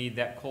is going to need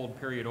that cold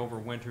period over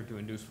winter to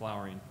induce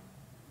flowering.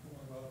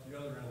 What about the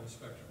other end of the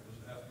spectrum? Does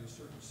it have to be a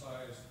certain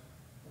size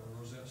or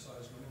rosette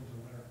size going into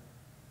winter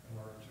in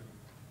order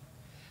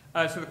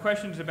to? So the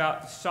question is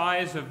about the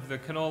size of the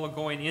canola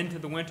going into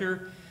the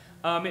winter.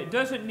 It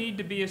doesn't need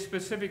to be a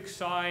specific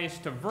size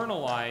to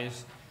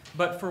vernalize,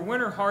 but for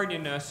winter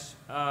hardiness,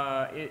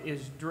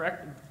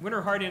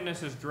 winter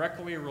hardiness is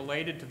directly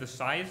related to the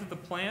size of the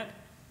plant.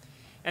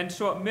 And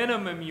so at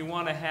minimum, you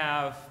want to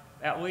have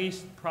at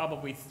least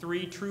probably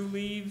 3 true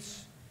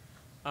leaves,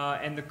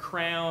 and the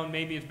crown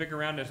maybe as big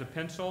around as a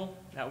pencil.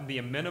 That would be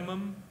a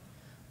minimum.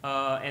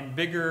 And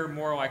bigger,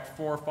 more like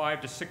 4 or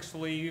 5 to 6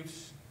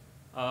 leaves,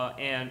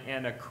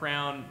 and a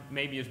crown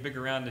maybe as big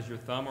around as your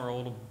thumb or a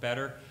little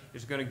better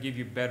is going to give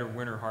you better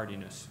winter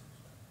hardiness.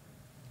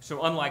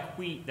 So unlike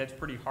wheat, that's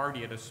pretty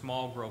hardy at a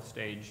small growth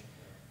stage,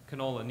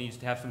 canola needs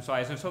to have some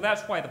size. And so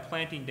that's why the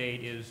planting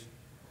date is,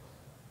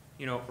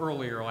 you know,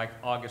 earlier, like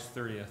August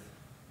 30th.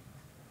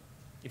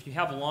 If you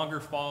have longer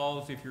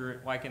falls, if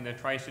you're like in the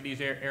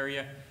Tri-Cities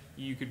area,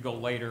 you could go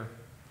later.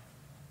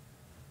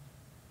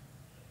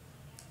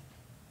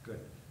 Good.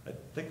 I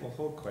think we'll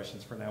hold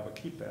questions for now, but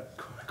keep that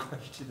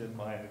question in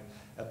mind.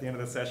 At the end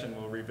of the session,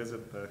 we'll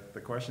revisit the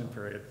question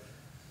period.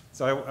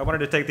 So I wanted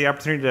to take the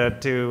opportunity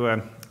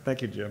to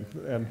thank you, Jim.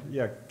 And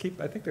yeah,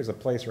 I think there's a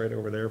place right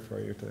over there for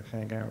you to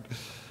hang out.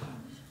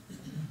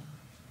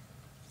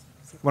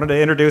 Wanted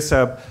to introduce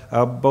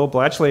Beau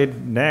Blachly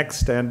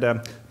next,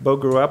 and Beau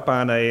grew up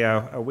on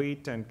a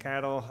wheat and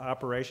cattle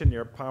operation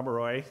near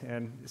Pomeroy,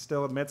 and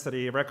still admits that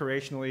he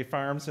recreationally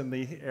farms in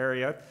the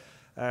area.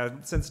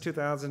 Since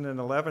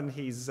 2011,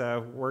 he's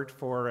worked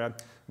for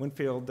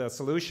Winfield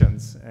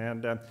Solutions,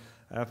 and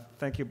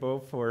thank you, Beau,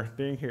 for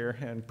being here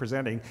and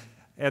presenting.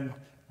 And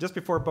just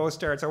before Beau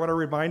starts, I want to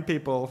remind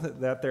people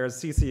that there's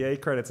CCA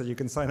credits that you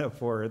can sign up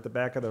for at the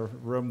back of the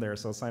room there,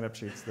 so sign-up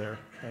sheets there.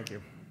 Thank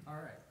you. All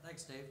right,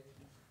 thanks, Dave.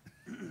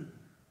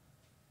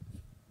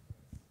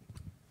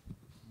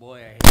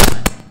 Boy,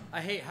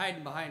 I hate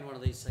hiding behind one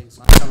of these things.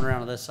 I'm coming around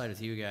to this side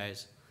with you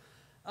guys.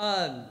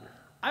 I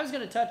was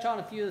going to touch on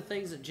a few of the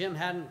things that Jim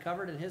hadn't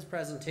covered in his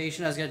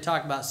presentation. I was going to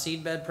talk about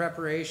seed bed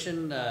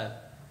preparation,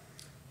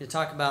 to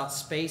talk about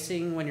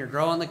spacing when you're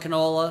growing the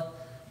canola,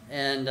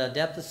 and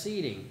depth of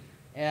seeding.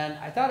 And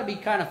I thought it'd be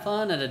kind of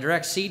fun at a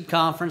direct seed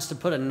conference to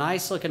put a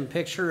nice looking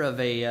picture of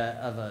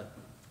a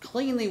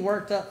cleanly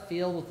worked up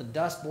field with the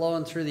dust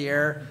blowing through the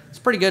air. It's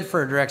pretty good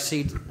for a direct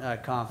seed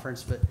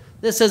conference, but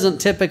this isn't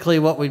typically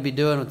what we'd be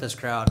doing with this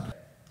crowd.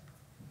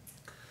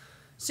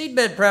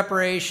 Seedbed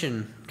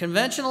preparation,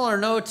 conventional or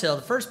no-till.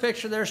 The first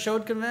picture there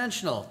showed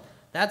conventional.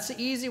 That's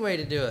the easy way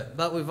to do it,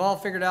 but we've all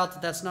figured out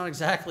that that's not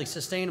exactly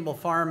sustainable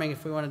farming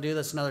if we want to do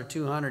this another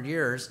 200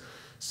 years.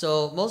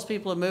 So most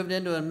people have moved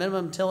into a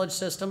minimum tillage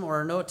system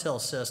or a no-till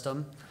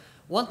system.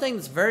 One thing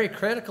that's very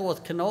critical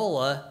with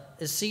canola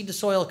is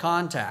seed-to-soil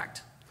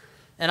contact.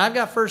 And I've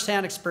got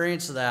firsthand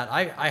experience of that.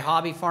 I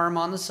hobby farm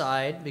on the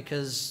side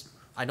because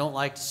I don't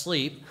like to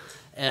sleep,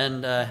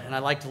 and I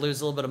like to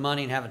lose a little bit of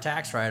money and have a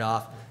tax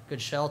write-off.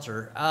 Good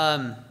shelter.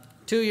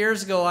 2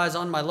 years ago, I was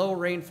on my low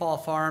rainfall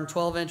farm,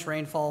 12-inch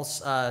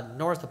rainfalls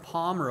north of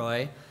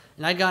Pomeroy,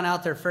 and I'd gone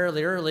out there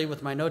fairly early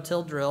with my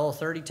no-till drill,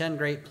 3010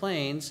 Great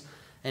Plains,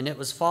 and it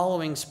was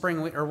following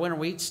spring or winter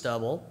wheat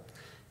stubble.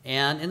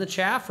 And in the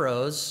chaff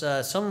rows,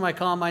 some of my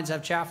combines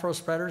have chaff row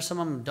spreaders, some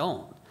of them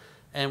don't.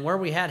 And where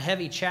we had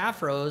heavy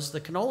chaff rows,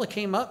 the canola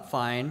came up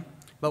fine,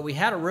 but we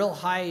had a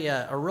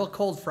real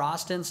cold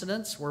frost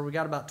incidence where we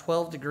got about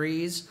 12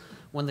 degrees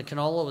when the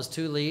canola was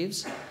 2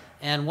 leaves.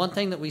 And one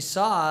thing that we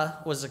saw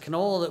was the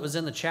canola that was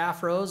in the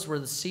chaff rows where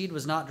the seed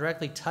was not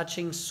directly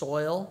touching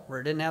soil, where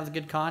it didn't have the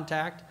good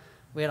contact.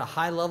 We had a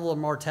high level of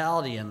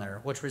mortality in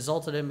there, which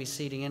resulted in me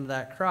seeding into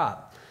that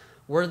crop.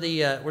 Where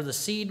the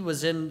seed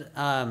was in,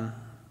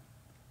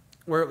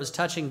 where it was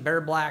touching bare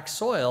black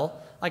soil,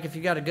 like if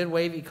you got a good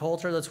wavy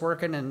coulter that's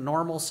working in a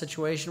normal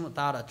situation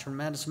without a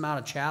tremendous amount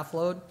of chaff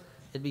load,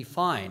 it'd be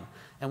fine.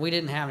 And we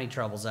didn't have any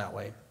troubles that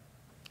way.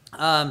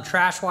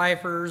 Trash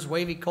wipers,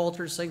 wavy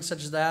coulters, things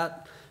such as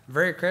that,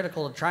 very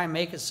critical to try and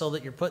make it so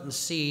that you're putting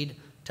seed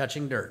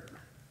touching dirt.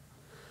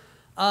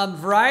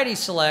 Variety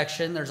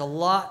selection, there's a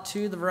lot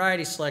to the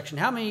variety selection.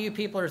 How many of you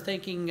people are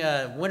thinking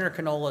winter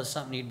canola is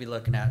something you'd be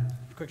looking at?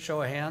 Quick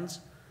show of hands.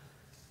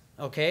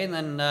 Okay, and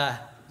then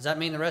does that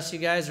mean the rest of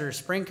you guys are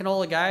spring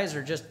canola guys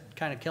or just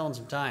kind of killing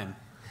some time?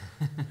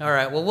 All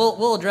right, well,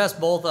 we'll address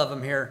both of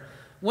them here.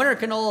 Winter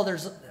canola,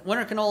 there's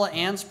winter canola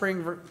and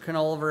spring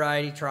canola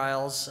variety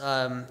trials.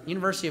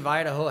 University of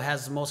Idaho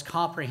has the most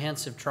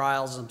comprehensive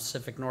trials in the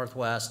Pacific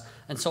Northwest,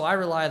 and so I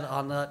rely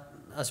on that,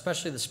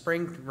 especially the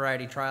spring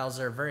variety trials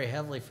there very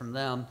heavily from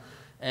them.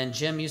 And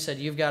Jim, you said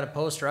you've got a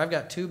poster. I've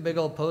got 2 big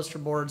old poster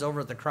boards over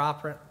at the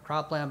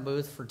Croplan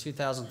booth for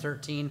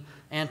 2013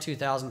 and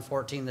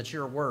 2014. That's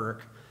your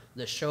work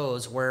that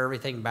shows where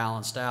everything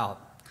balanced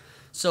out.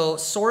 So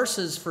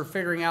sources for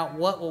figuring out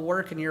what will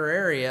work in your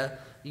area,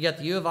 you got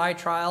the U of I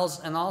trials,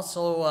 and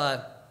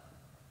also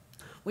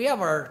we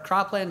have our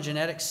Croplan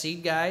genetic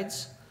seed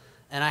guides.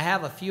 And I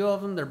have a few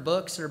of them. They're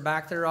books that are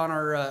back there on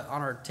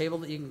our table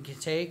that you can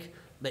take.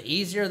 But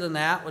easier than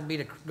that would be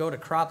to go to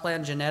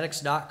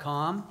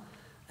croplangenetics.com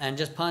and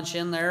just punch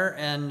in there,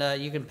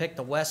 and you can pick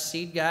the West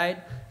Seed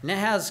Guide. And it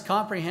has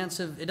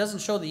comprehensive, it doesn't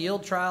show the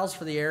yield trials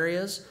for the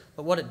areas,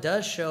 but what it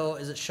does show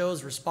is it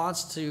shows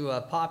response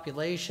to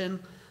population,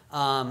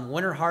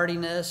 winter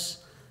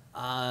hardiness,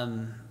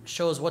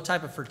 shows what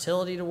type of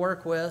fertility to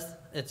work with.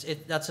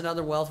 That's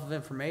another wealth of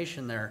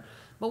information there.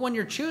 But when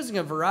you're choosing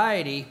a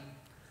variety,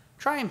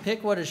 try and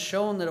pick what is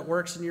shown that it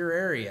works in your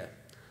area.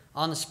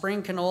 On the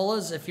spring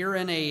canolas, if you're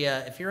in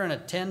a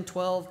 10,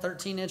 12,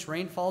 13-inch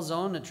rainfall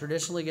zone that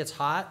traditionally gets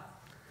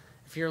hot,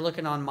 if you're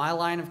looking on my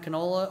line of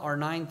canola, our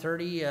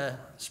 930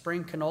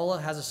 spring canola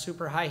has a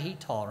super high heat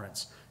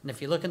tolerance. And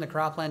if you look in the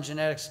Croplan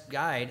Genetics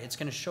Guide, it's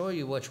going to show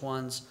you which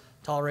ones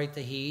tolerate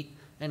the heat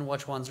and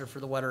which ones are for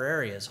the wetter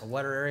areas. A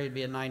wetter area would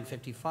be a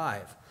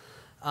 955.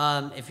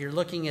 If you're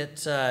looking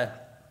at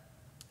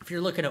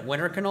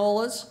winter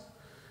canolas,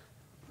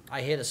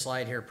 I hit a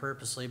slide here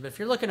purposely, but if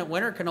you're looking at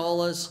winter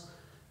canolas,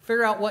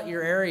 figure out what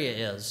your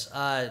area is.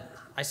 I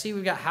see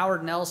we've got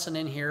Howard Nelson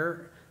in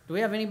here. Do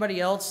we have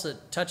anybody else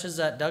that touches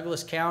that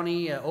Douglas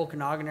County,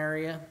 Okanagan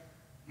area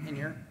in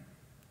here?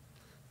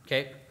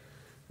 Okay.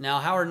 Now,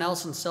 Howard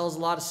Nelson sells a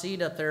lot of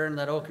seed up there in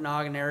that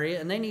Okanagan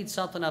area, and they need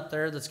something up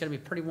there that's going to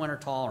be pretty winter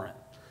tolerant.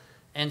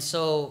 And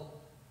so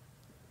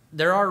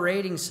there are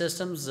rating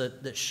systems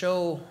that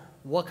show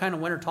what kind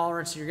of winter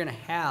tolerance you're going to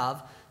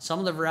have. Some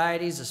of the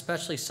varieties,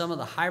 especially some of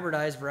the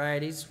hybridized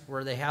varieties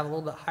where they have a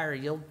little bit higher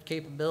yield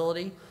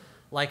capability,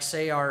 like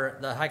say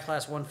the high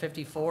class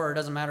 154, it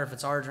doesn't matter if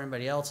it's ours or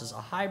anybody else's,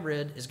 a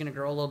hybrid is going to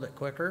grow a little bit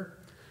quicker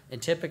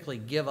and typically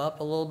give up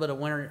a little bit of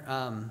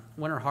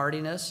winter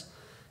hardiness.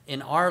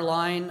 In our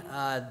line,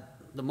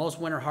 the most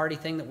winter hardy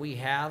thing that we've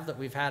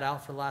had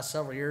out for the last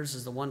several years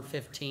is the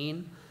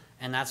 115,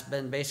 and that's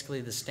been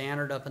basically the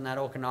standard up in that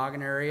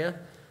Okanagan area.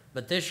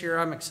 But this year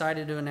I'm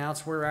excited to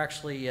announce we're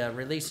actually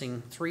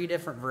releasing 3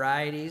 different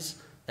varieties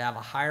that have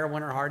a higher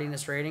winter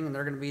hardiness rating, and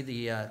they're going to be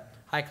the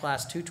high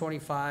class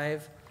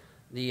 225,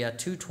 the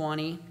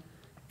 220,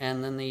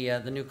 and then the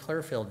new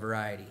Clearfield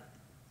variety.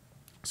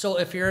 So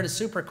if you're in a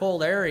super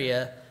cold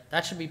area,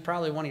 that should be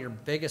probably one of your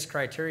biggest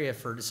criteria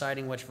for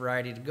deciding which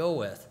variety to go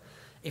with.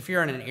 If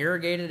you're in an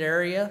irrigated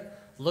area,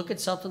 look at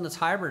something that's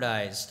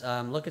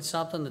hybridized. Look at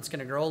something that's going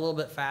to grow a little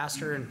bit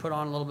faster and put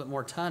on a little bit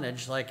more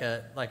tonnage, like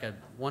a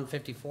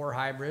 154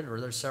 hybrid, or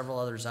there's several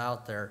others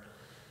out there.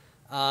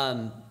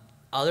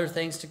 Other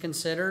things to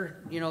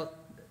consider,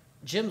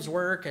 Jim's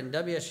work and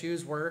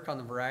WSU's work on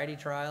the variety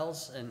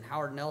trials, and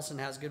Howard Nelson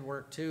has good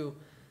work too.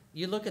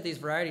 You look at these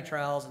variety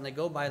trials and they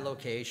go by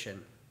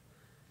location.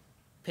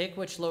 Pick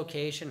which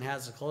location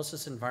has the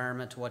closest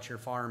environment to what your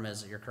farm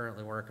is that you're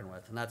currently working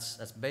with. And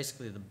that's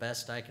basically the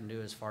best I can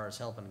do as far as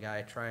helping a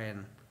guy try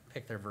and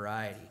pick their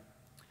variety.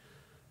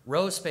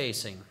 Row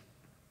spacing.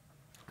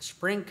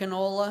 Spring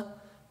canola,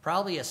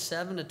 probably a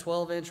 7 to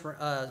 12 inch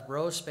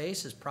row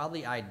space is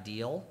probably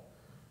ideal.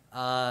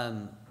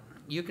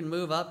 You can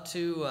move up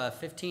to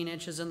 15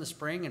 inches in the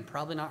spring and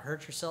probably not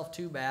hurt yourself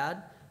too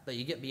bad, but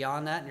you get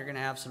beyond that and you're going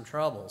to have some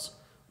troubles.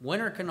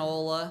 Winter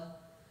canola,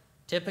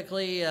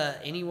 typically,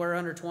 anywhere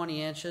under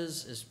 20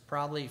 inches is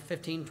probably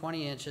 15,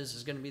 20 inches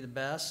is going to be the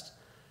best.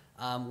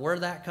 Where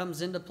that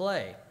comes into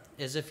play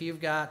is if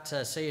you've got,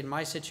 say in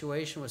my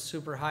situation with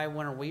super high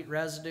winter wheat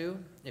residue,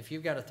 if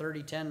you've got a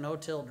 30-10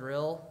 no-till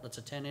drill that's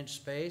a 10-inch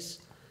space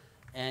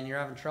and you're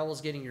having troubles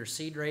getting your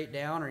seed rate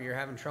down or you're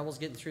having troubles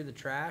getting through the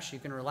trash, you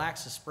can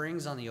relax the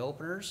springs on the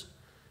openers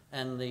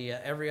and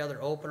every other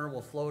opener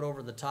will float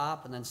over the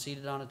top and then seed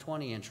it on a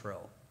 20-inch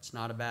row. It's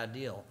not a bad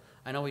deal.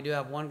 I know we do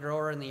have one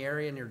grower in the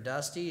area near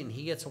Dusty, and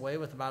he gets away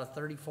with about a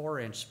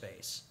 34-inch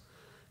space.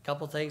 A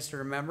couple things to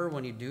remember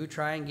when you do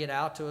try and get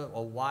out to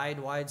a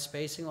wide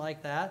spacing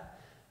like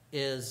that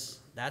is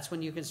that's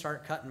when you can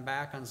start cutting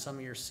back on some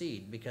of your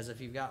seed, because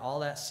if you've got all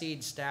that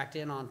seed stacked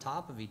in on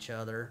top of each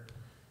other,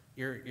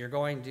 you're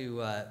going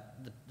to,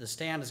 the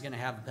stand is going to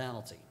have a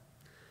penalty.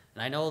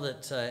 And I know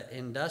that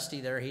in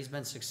Dusty there, he's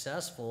been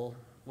successful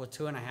with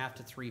 2.5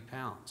 to 3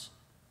 pounds.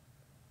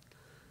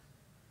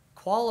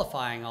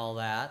 Qualifying all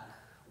that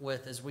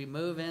with as we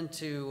move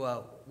into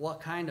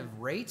what kind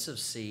of rates of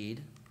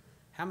seed,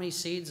 how many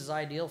seeds is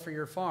ideal for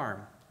your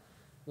farm?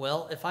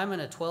 Well, if I'm in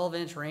a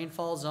 12-inch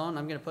rainfall zone,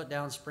 I'm going to put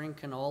down spring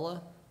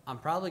canola, I'm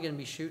probably going to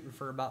be shooting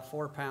for about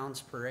 4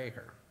 pounds per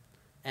acre.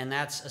 And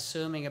that's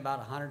assuming about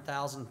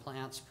 100,000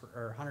 plants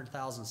or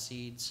 100,000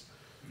 seeds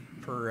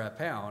per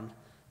pound.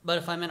 But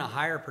if I'm in a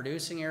higher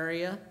producing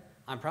area,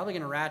 I'm probably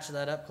going to ratchet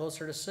that up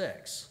closer to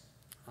 6.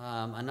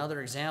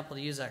 Another example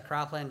to use that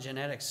Croplan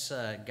Genetics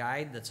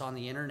guide that's on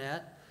the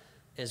internet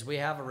is we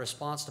have a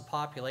response to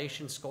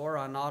population score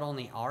on not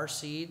only our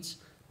seeds,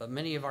 but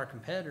many of our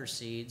competitors'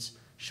 seeds,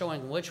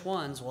 showing which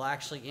ones will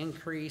actually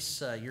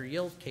increase your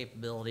yield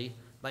capability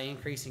by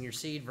increasing your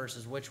seed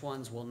versus which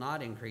ones will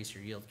not increase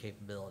your yield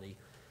capability.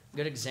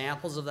 Good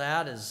examples of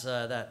that is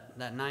that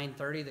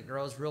 930 that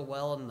grows real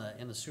well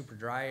in the super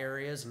dry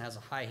areas and has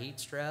a high heat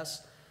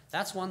stress.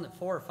 That's one that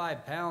 4 or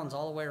 5 pounds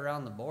all the way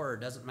around the board.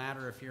 Doesn't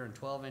matter if you're in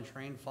 12-inch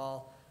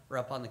rainfall or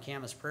up on the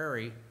Camas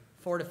Prairie,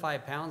 4 to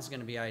 5 pounds is going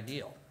to be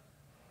ideal.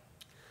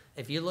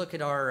 If you look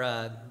at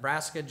our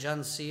Brassica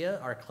juncea,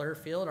 our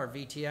Clearfield, our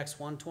VTX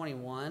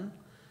 121,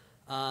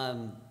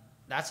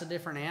 that's a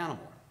different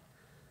animal.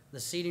 The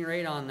seeding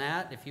rate on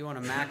that, if you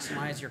want to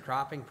maximize your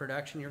cropping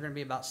production, you're going to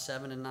be about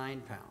 7 to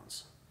 9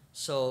 pounds.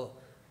 So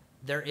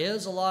there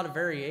is a lot of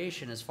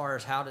variation as far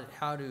as how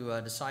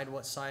to decide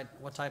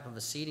what type of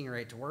a seeding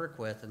rate to work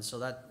with. And so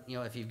that, you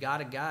know, if you've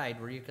got a guide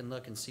where you can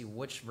look and see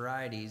which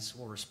varieties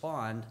will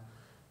respond,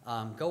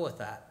 go with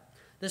that.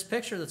 This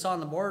picture that's on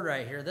the board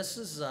right here, this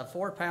is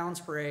 4 pounds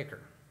per acre.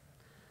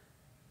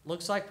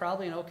 Looks like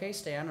probably an okay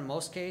stand in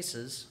most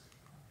cases,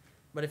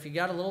 but if you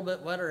got a little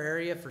bit wetter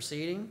area for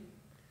seeding,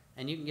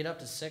 and you can get up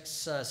to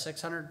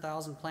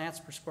 600,000 plants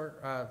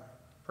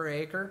per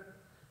acre,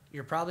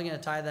 you're probably going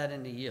to tie that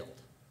into yield,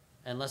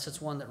 unless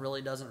it's one that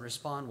really doesn't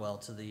respond well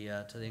to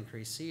the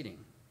increased seeding.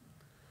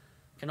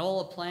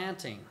 Canola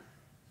planting,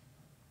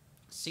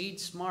 seed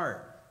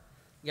smart.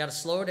 You got to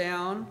slow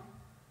down,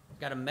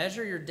 got to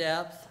measure your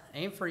depth,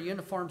 aim for a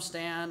uniform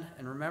stand,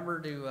 and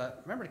remember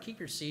to keep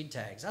your seed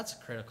tags. That's a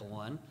critical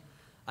one.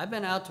 I've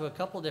been out to a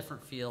couple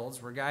different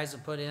fields where guys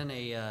have put in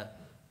a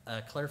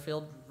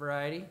Clearfield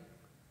variety.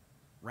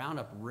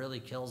 Roundup really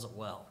kills it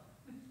well.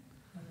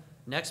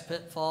 Next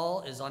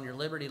pitfall is on your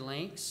Liberty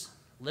Lynx.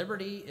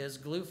 Liberty is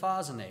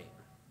glufosinate.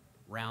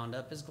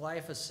 Roundup is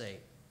glyphosate.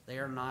 They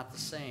are not the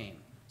same.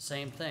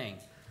 Same thing.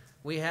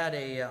 We had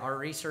our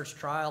research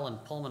trial in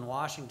Pullman,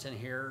 Washington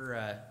here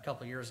a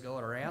couple years ago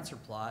at our answer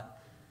plot.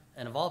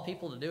 And of all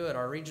people to do it,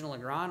 our regional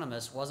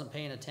agronomist wasn't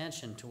paying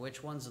attention to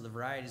which ones of the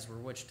varieties were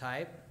which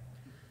type.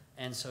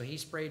 And so he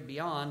sprayed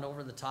Beyond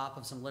over the top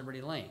of some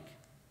Liberty Link.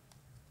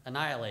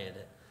 Annihilated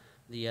it.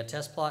 The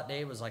test plot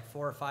day was like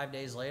 4 or 5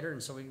 days later,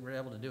 and so we were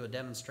able to do a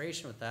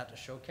demonstration with that to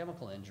show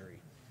chemical injury,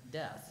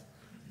 death.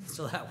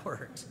 So that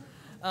worked.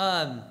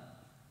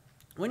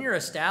 When you're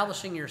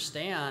establishing your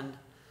stand,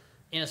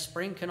 in a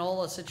spring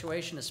canola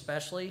situation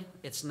especially,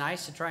 it's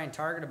nice to try and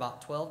target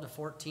about 12 to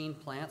 14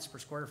 plants per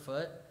square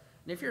foot.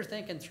 And if you're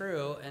thinking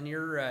through and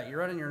you're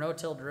running your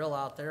no-till drill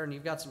out there and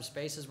you've got some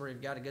spaces where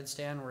you've got a good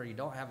stand where you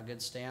don't have a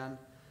good stand,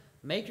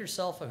 make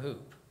yourself a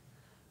hoop.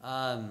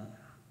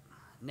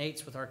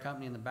 Nate's with our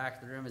company in the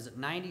back of the room. Is it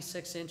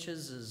 96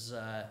 inches is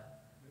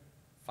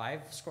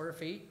 5 square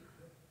feet?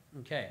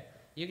 Okay.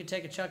 You can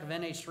take a chunk of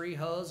NH3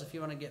 hose if you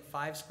want to get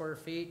 5 square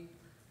feet.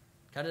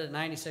 Cut it at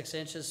 96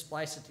 inches,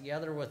 splice it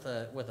together with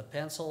a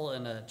pencil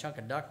and a chunk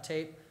of duct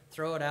tape,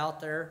 throw it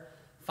out there.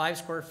 5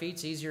 square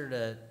feet's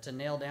easier to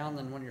nail down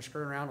than when you're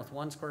screwing around with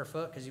 1 square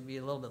foot because you'd be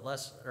a little bit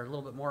less or a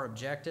little bit more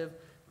objective.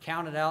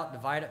 Count it out,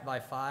 divide it by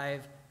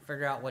 5,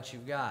 figure out what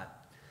you've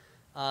got.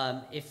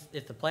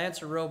 If the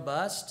plants are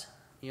robust,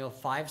 you know,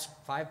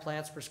 5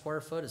 plants per square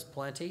foot is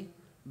plenty,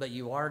 but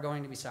you are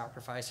going to be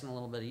sacrificing a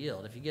little bit of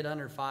yield. If you get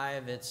under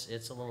 5,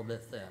 it's a little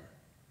bit thin.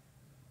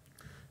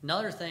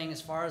 Another thing,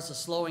 as far as the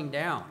slowing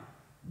down,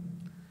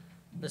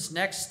 this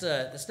next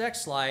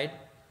slide,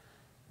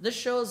 this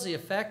shows the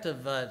effect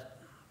of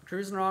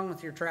cruising along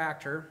with your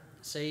tractor.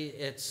 Say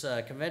it's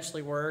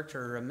conventionally worked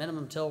or a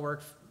minimum till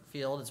work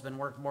field. It's been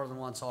worked more than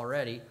once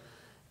already.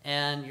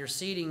 And you're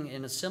seeding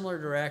in a similar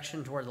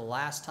direction to where the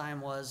last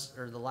time was,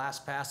 or the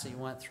last pass that you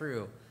went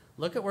through.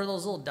 Look at where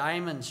those little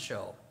diamonds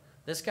show.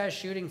 This guy's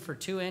shooting for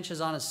 2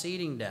 inches on his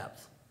seeding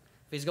depth.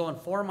 If he's going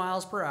 4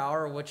 miles per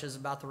hour, which is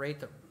about the rate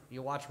that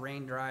you watch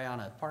rain dry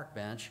on a park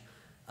bench,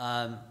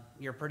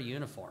 you're pretty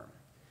uniform.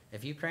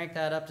 If you crank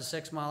that up to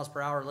 6 miles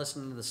per hour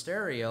listening to the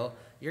stereo,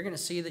 you're going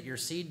to see that your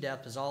seed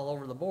depth is all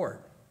over the board.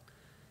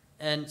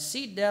 And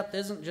seed depth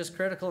isn't just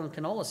critical in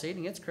canola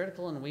seeding, it's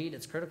critical in wheat,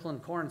 it's critical in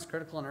corn, it's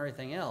critical in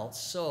everything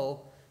else.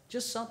 So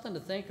just something to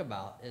think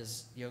about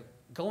is, you know,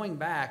 going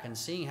back and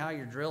seeing how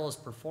your drill is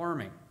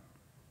performing.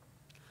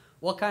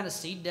 What kind of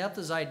seed depth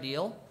is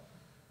ideal?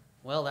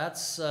 Well,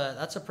 that's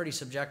a pretty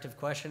subjective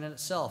question in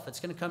itself. It's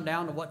going to come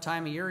down to what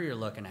time of year you're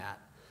looking at.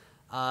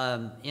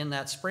 In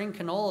that spring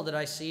canola that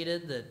I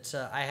seeded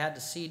that I had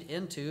to seed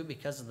into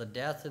because of the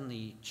death in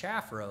the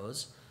chaff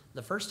rows,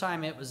 the first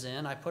time it was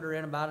in, I put her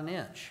in about 1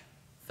 inch.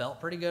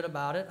 Felt pretty good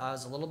about it. I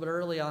was a little bit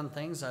early on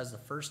things. I was the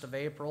 1st of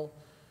April,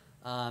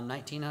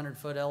 1,900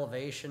 foot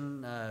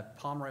elevation,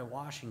 Pomeroy,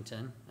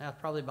 Washington.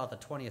 Probably about the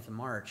 20th of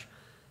March.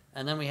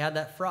 And then we had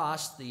that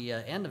frost the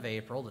end of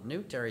April that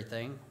nuked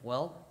everything.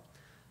 Well,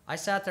 I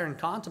sat there and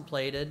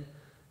contemplated,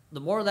 the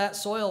more that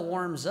soil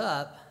warms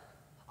up,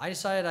 I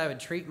decided I would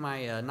treat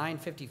my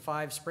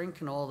 955 spring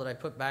canola that I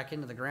put back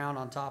into the ground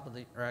on top of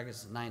the, or I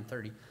guess it's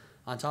 930,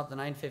 on top of the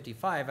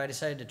 955, I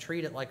decided to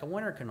treat it like a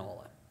winter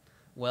canola.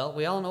 Well,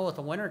 we all know with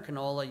a winter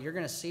canola, you're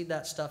going to seed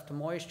that stuff to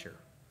moisture.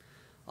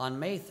 On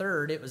May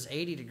 3rd, it was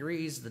 80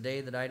 degrees the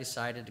day that I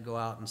decided to go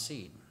out and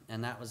seed.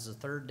 And that was the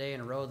 3rd day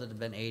in a row that had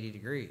been 80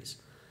 degrees.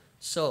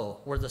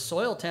 So where the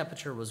soil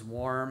temperature was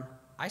warm,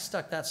 I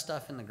stuck that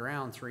stuff in the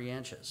ground 3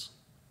 inches.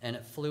 And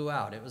it flew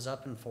out. It was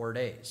up in 4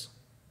 days.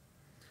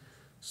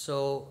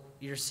 So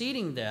your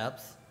seeding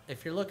depth,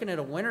 if you're looking at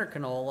a winter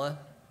canola,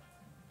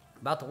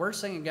 About the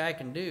worst thing a guy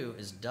can do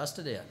is dust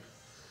it in.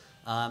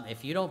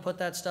 If you don't put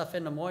that stuff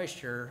into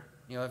moisture,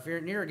 you know, if you're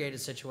in an irrigated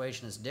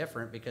situation, it's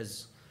different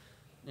because,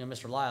 you know,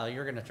 Mr. Lyle,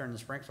 you're going to turn the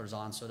sprinklers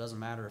on, so it doesn't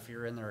matter if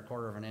you're in there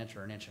 1/4 of an inch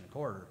or 1 1/4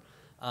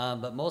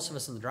 inches. But most of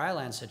us in the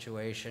dryland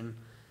situation,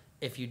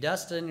 if you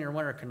dust in your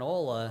winter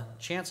canola,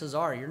 chances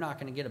are you're not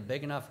going to get a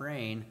big enough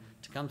rain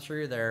to come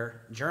through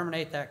there,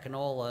 germinate that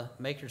canola,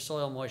 make your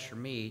soil moisture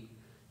meet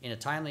in a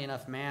timely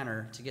enough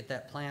manner to get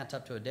that plant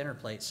up to a dinner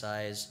plate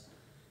size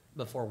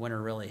before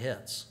winter really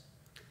hits.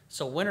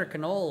 So winter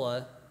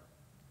canola,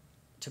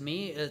 to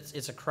me,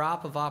 it's a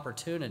crop of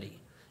opportunity.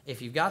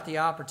 If you've got the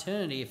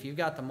opportunity, if you've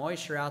got the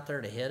moisture out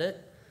there to hit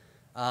it,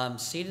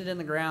 seed it in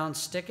the ground,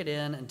 stick it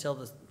in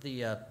until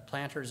the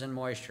planter's in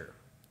moisture,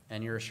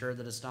 and you're assured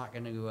that it's not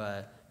going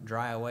to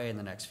dry away in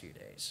the next few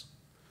days.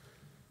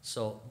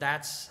 So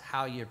that's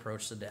how you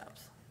approach the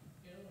depth.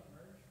 It'll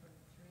emerge from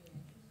 3 inches?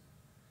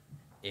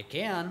 It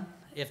can,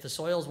 if the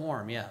soil's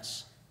warm,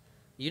 yes.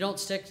 You don't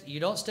stick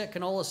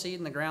canola seed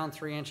in the ground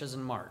 3 inches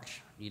in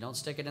March. You don't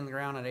stick it in the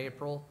ground in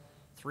April.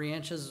 3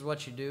 inches is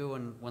what you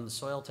do when the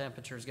soil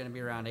temperature is going to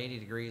be around 80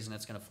 degrees and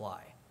it's going to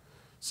fly.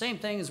 Same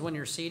thing as when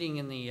you're seeding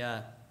in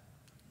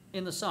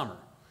the summer.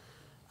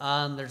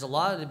 There's a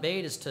lot of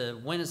debate as to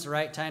when is the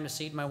right time to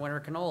seed my winter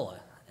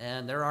canola.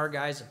 And there are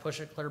guys that push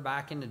it clear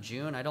back into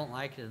June. I don't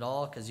like it at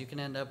all because you can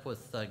end up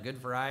with good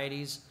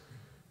varieties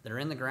that are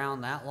in the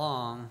ground that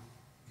long.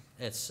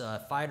 It's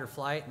fight or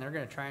flight, and they're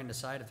going to try and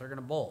decide if they're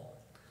going to bolt.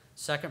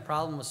 Second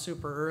problem with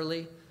super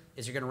early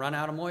is you're going to run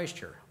out of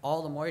moisture.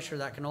 All the moisture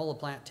that canola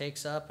plant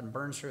takes up and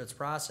burns through its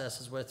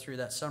processes with through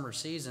that summer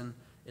season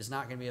is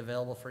not going to be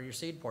available for your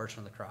seed portion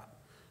of the crop.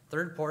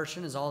 Third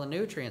portion is all the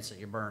nutrients that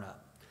you burn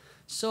up.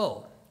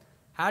 So,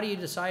 how do you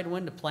decide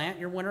when to plant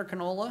your winter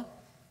canola?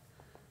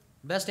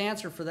 Best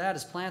answer for that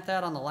is plant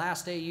that on the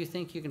last day you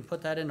think you can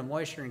put that into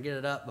moisture and get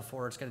it up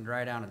before it's going to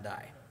dry down and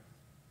die.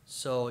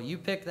 So you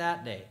pick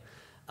that day.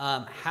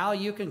 How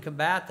you can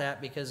combat that,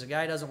 because the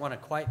guy doesn't want to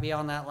quite be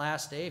on that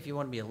last day, if you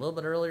want to be a little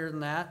bit earlier than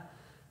that,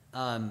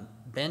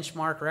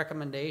 benchmark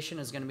recommendation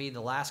is going to be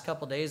the last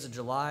couple days of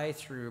July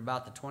through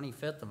about the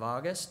 25th of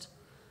August.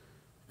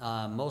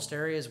 Most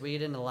areas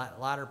weed in the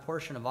latter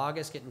portion of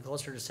August, getting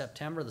closer to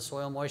September, the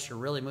soil moisture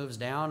really moves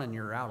down and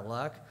you're out of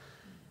luck.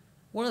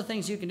 One of the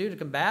things you can do to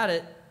combat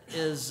it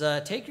is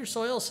take your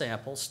soil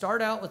sample,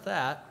 start out with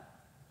that.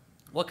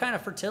 What kind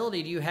of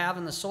fertility do you have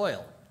in the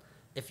soil?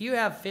 If you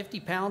have 50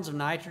 pounds of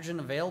nitrogen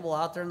available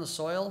out there in the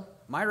soil,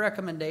 my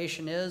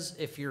recommendation is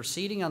if you're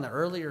seeding on the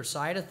earlier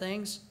side of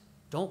things,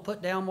 don't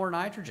put down more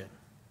nitrogen.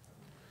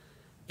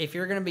 If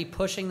you're going to be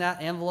pushing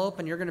that envelope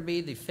and you're going to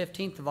be the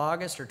 15th of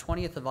August or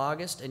 20th of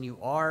August and you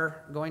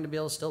are going to be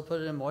able to still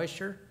put it in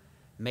moisture,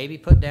 maybe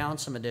put down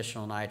some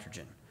additional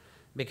nitrogen.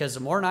 Because the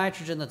more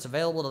nitrogen that's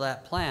available to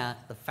that plant,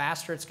 the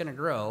faster it's going to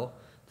grow,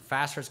 the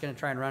faster it's going to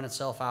try and run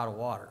itself out of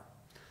water.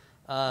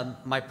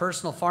 My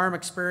personal farm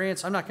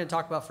experience, I'm not going to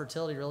talk about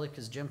fertility really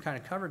because Jim kind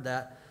of covered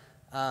that.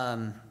 Get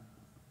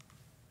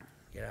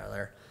out of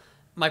there.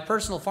 My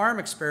personal farm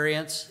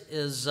experience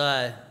is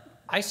I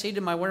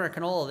seeded my winter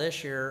canola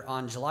this year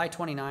on July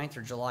 29th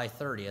or July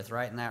 30th,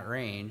 right in that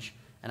range.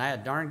 And I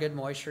had darn good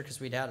moisture because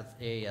we'd had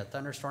a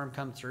thunderstorm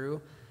come through.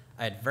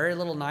 I had very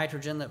little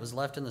nitrogen that was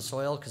left in the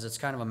soil because it's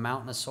kind of a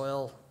mountainous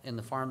soil in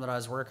the farm that I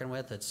was working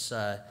with. It's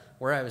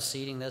where I was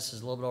seeding this is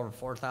a little bit over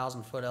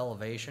 4,000 foot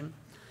elevation.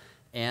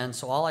 And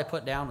so all I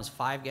put down was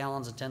 5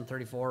 gallons of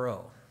 1034O.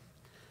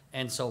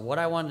 And so what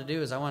I wanted to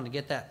do is I wanted to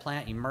get that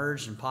plant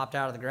emerged and popped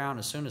out of the ground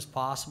as soon as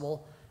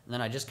possible. And then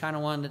I just kind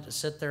of wanted it to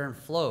sit there and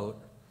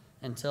float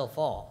until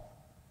fall.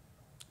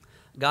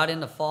 Got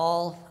into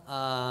fall,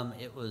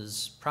 it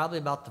was probably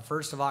about the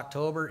 1st of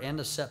October,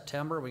 end of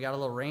September. We got a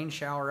little rain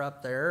shower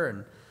up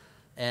there,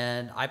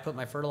 and I put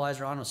my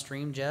fertilizer on with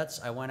stream jets.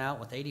 I went out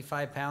with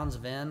 85 pounds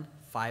of N,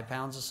 5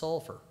 pounds of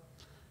sulfur.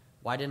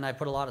 Why didn't I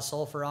put a lot of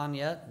sulfur on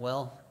yet?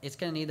 Well, it's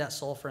going to need that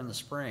sulfur in the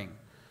spring.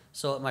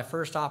 So at my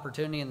first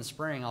opportunity in the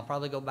spring, I'll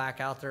probably go back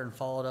out there and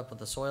follow it up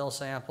with a soil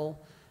sample.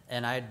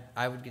 And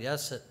I would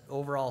guess that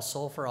overall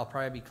sulfur, I'll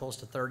probably be close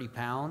to 30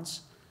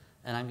 pounds.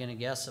 And I'm going to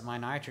guess that my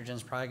nitrogen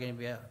is probably going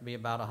to be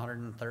about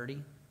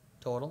 130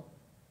 total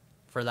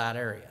for that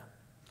area.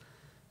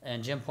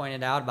 And Jim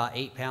pointed out about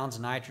 8 pounds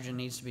of nitrogen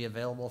needs to be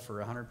available for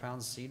 100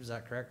 pounds of seed. Is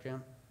that correct,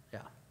 Jim? Yeah.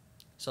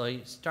 So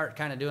you start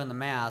kind of doing the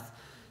math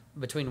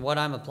between what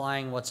I'm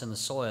applying, what's in the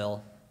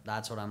soil.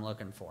 That's what I'm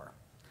looking for.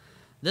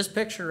 This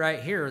picture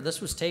right here, this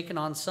was taken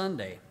on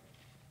Sunday.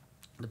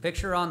 The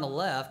picture on the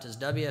left is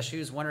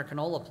WSU's winter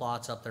canola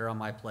plots up there on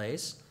my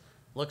place.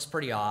 Looks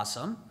pretty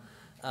awesome.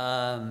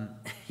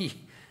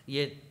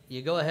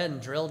 You go ahead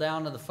and drill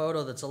down to the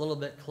photo that's a little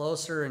bit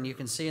closer, and you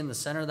can see in the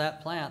center of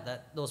that plant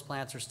that those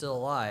plants are still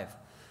alive.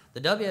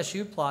 The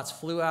WSU plots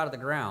flew out of the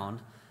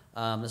ground.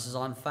 This is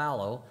on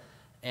fallow,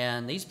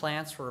 and these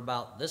plants were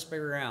about this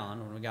big around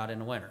when we got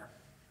into winter.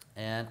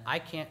 And I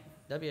can't,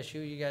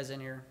 WSU, you guys in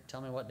here,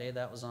 tell me what day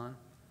that was on?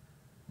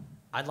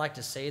 I'd like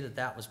to say that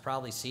that was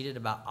probably seeded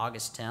about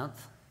August 10th.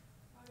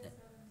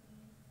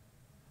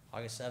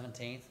 August 17th. August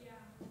 17th?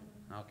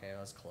 Yeah. Okay, that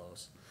was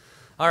close.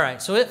 All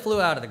right, so it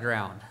flew out of the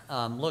ground.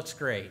 Looks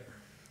great.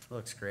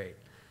 Looks great.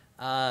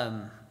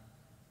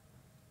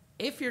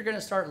 If you're going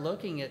to start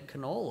looking at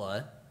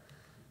canola,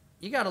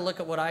 you got to look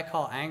at what I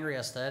call angry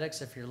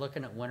aesthetics if you're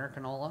looking at winter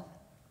canola.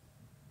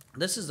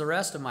 This is the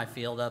rest of my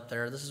field up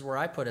there. This is where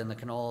I put in the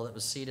canola that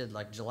was seeded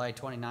like July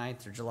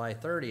 29th or July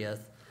 30th.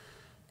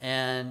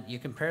 And you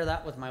compare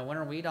that with my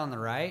winter wheat on the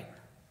right.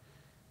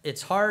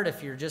 It's hard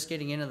if you're just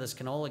getting into this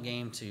canola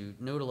game to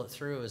noodle it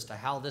through as to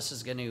how this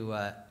is going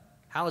to,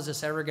 how is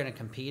this ever going to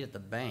compete at the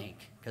bank?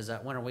 Because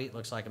that winter wheat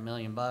looks like $1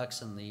 million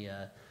and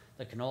the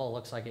canola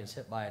looks like it's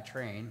hit by a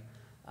train.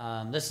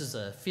 This is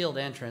a field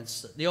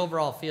entrance. The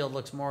overall field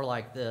looks more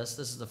like this.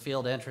 This is the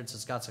field entrance.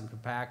 It's got some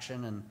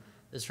compaction, and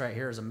this right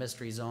here is a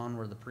mystery zone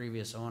where the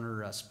previous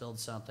owner spilled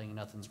something.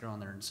 Nothing's grown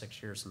there in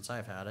 6 years since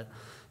I've had it.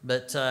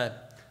 But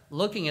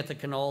looking at the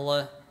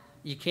canola,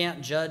 you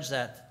can't judge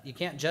that. You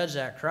can't judge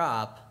that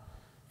crop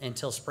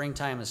until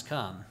springtime has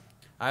come.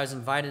 I was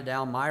invited to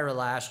Elmira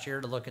last year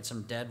to look at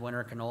some dead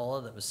winter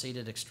canola that was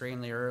seeded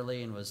extremely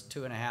early and was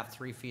 2.5,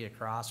 3 feet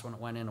across when it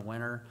went into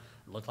winter.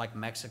 It looked like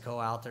Mexico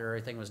out there.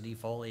 Everything was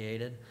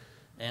defoliated.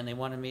 And they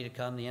wanted me to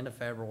come the end of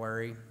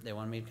February. They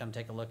wanted me to come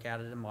take a look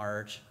at it in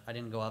March. I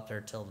didn't go up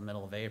there till the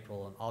middle of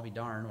April. And I'll be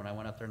darned, when I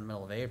went up there in the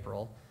middle of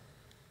April,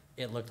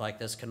 it looked like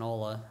this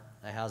canola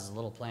that has a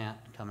little plant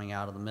coming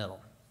out of the middle.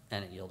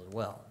 And it yielded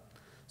well.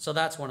 So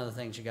that's one of the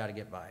things you got to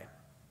get by.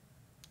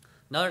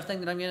 Another thing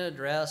that I'm going to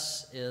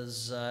address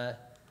is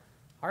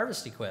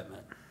harvest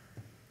equipment.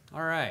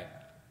 All right.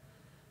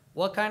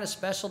 What kind of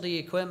specialty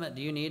equipment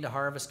do you need to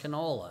harvest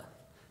canola?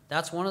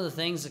 That's one of the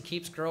things that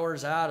keeps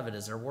growers out of it,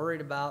 is they're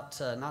worried about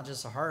not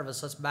just the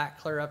harvest, let's back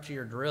clear up to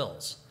your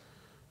drills.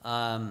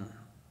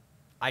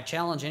 I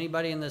challenge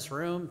anybody in this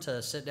room to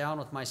sit down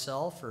with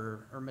myself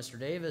or Mr.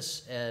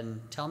 Davis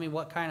and tell me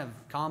what kind of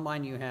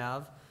combine you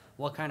have,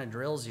 what kind of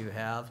drills you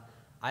have.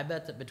 I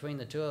bet that between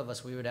the two of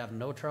us, we would have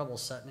no trouble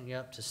setting it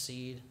up to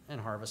seed and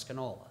harvest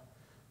canola.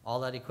 All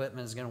that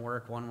equipment is going to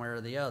work one way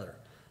or the other.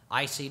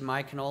 I seed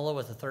my canola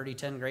with a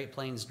 3010 Great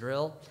Plains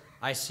drill.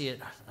 I see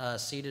it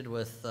seeded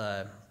with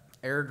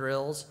air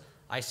drills.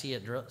 I see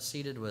it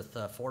seeded with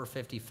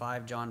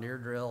 455 John Deere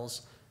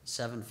drills,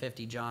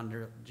 750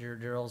 John Deere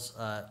drills,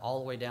 all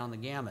the way down the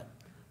gamut.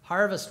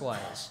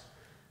 Harvest-wise,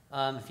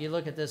 if you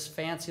look at this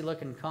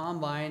fancy-looking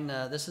combine,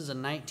 this is a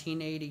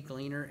 1980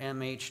 Gleaner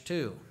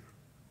MH2.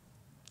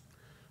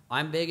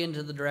 I'm big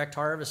into the direct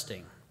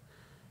harvesting.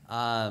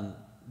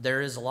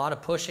 There is a lot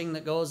of pushing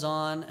that goes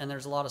on, and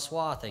there's a lot of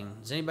swathing.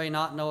 Does anybody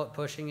not know what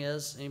pushing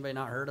is? Anybody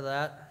not heard of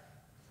that?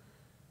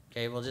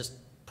 Okay, well, just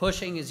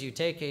pushing is you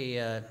take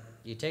a,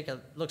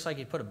 looks like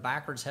you put a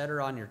backwards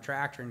header on your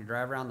tractor and you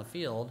drive around the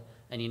field,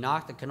 and you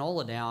knock the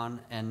canola down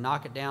and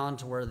knock it down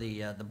to where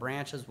the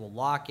branches will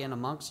lock in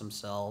amongst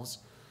themselves,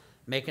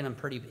 making them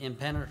pretty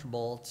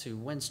impenetrable to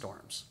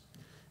windstorms.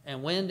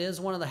 And wind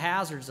is one of the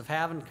hazards of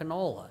having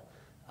canola.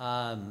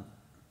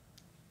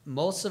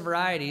 Most of the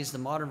varieties, the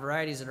modern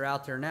varieties that are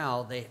out there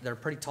now, they're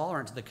pretty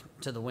tolerant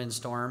to the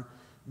windstorm,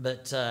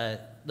 but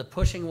the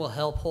pushing will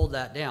help hold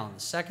that down. The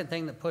second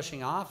thing that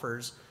pushing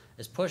offers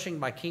is pushing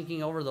by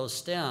kinking over those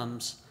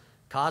stems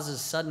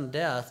causes sudden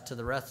death to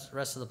the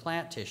rest of the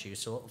plant tissue,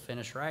 so it will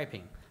finish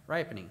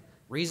ripening.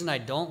 Reason I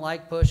don't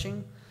like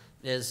pushing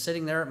is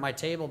sitting there at my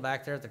table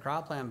back there at the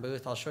Croplan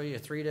booth. I'll show you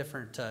 3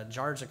 different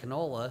jars of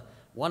canola.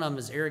 One of them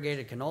is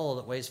irrigated canola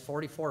that weighs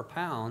 44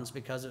 pounds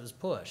because it was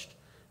pushed.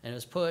 And it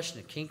was pushed,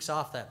 and it kinks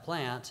off that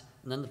plant,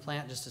 and then the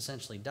plant just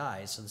essentially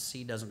dies, so the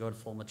seed doesn't go to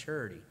full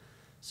maturity.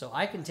 So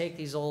I can take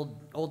these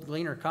old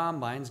Gleaner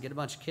combines, get a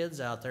bunch of kids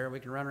out there,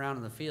 we can run around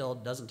in the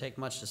field, doesn't take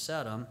much to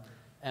set them,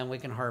 and we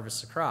can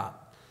harvest the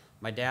crop.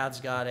 My dad's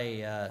got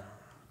a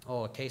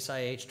Case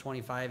IH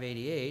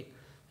 2588,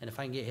 and if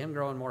I can get him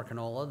growing more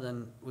canola,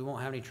 then we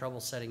won't have any trouble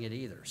setting it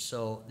either.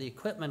 So the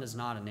equipment is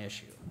not an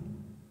issue.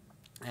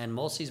 And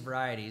most of these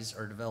varieties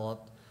are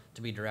developed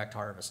to be direct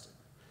harvested.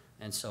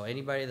 And so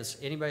anybody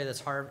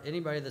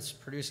that's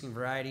producing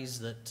varieties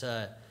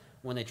that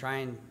when they try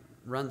and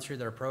run through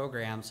their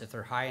programs, if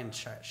they're high in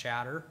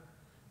shatter,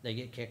 they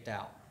get kicked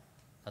out.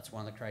 That's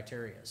one of the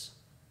criterias.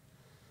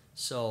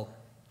 So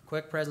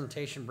quick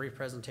presentation, brief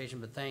presentation,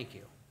 but thank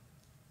you.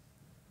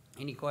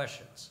 Any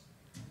questions?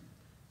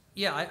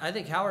 Yeah, I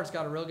think Howard's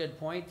got a real good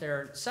point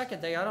there. Second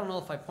thing, I don't know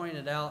if I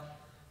pointed out,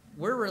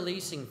 we're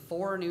releasing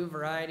 4 new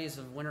varieties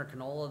of winter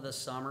canola this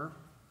summer.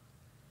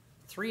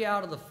 3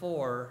 out of the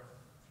 4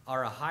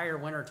 are a higher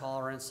winter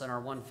tolerance than our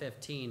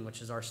 115,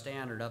 which is our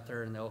standard up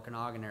there in the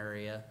Okanagan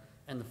area.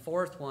 And the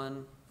 4th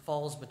one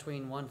falls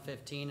between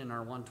 115 and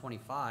our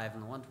 125,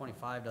 and the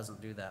 125 doesn't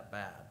do that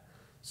bad.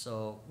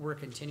 So we're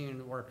continuing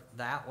to work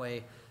that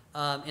way.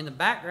 In the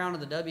background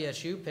of the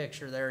WSU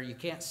picture there, you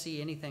can't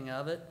see anything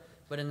of it,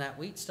 but in that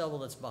wheat stubble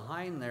that's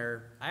behind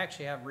there, I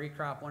actually have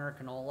recrop winter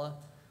canola.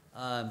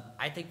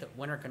 I think that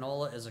winter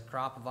canola is a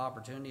crop of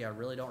opportunity. I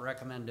really don't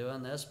recommend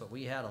doing this, but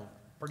we had a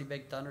pretty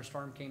big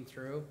thunderstorm came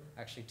through,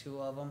 actually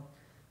 2 of them,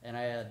 and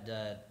I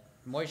had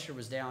moisture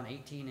was down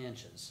 18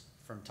 inches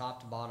from top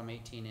to bottom,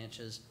 18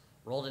 inches,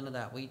 rolled into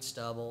that wheat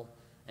stubble,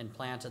 and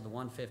planted the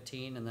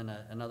 115 and then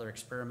another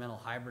experimental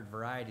hybrid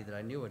variety that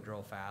I knew would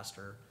grow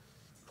faster,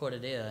 put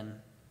it in,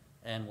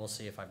 and we'll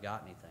see if I've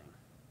got anything.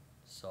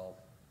 So,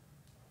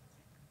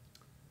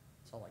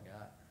 that's all I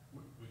got.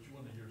 Which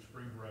one of your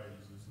spring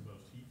varieties is the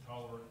most heat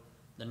tolerant?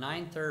 The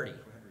 930.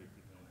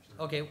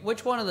 Okay,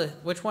 which one of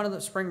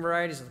the spring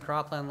varieties of the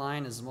Croplan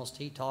line is the most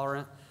heat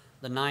tolerant?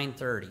 The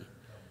 930.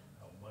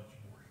 How much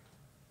more?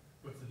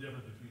 What's the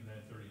difference between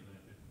 930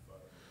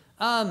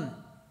 and 955?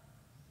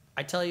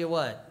 I tell you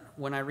what,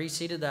 when I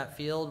reseeded that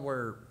field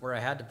where I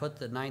had to put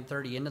the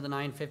 930 into the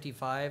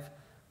 955,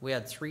 we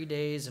had 3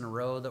 days in a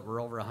row that were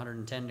over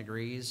 110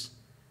 degrees,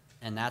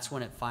 and that's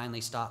when it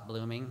finally stopped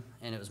blooming,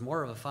 and it was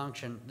more of a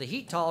function. The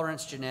heat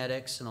tolerance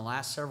genetics in the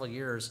last several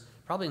years,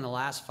 probably in the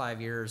last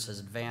 5 years, has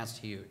advanced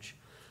huge.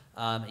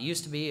 It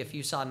used to be if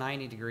you saw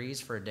 90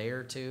 degrees for a day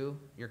or two,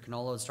 your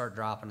canola would start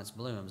dropping its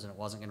blooms and it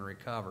wasn't going to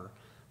recover.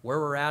 Where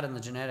we're at in the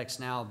genetics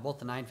now, both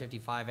the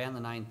 955 and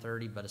the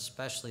 930, but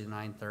especially the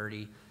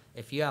 930,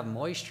 if you have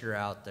moisture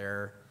out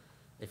there,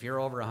 if you're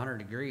over 100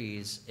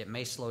 degrees, it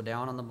may slow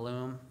down on the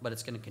bloom, but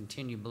it's going to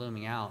continue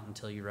blooming out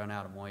until you run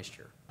out of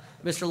moisture.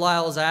 Mr.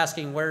 Lyle is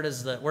asking where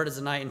does the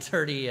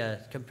 930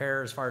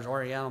 compare as far as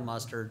Oriental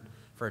mustard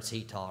for its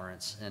heat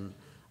tolerance, and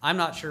I'm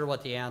not sure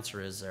what the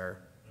answer is there.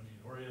 I mean,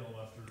 Oriental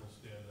mustard will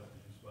stand up to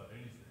just about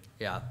anything.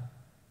 Yeah.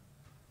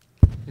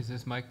 Is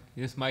this mic?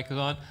 This mic is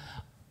on.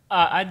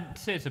 I'd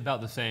say it's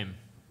about the same,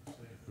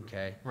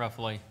 Okay.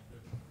 roughly.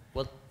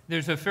 Well,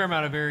 There's a fair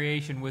amount of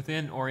variation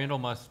within Oriental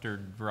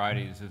mustard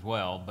varieties as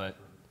well, but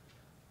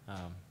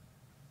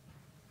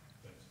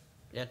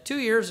yeah, 2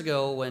 years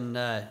ago when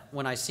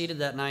I seeded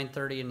that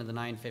 930 into the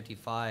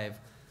 955,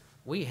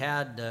 we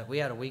had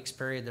a week's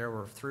period there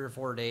where 3 or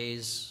 4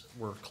 days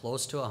were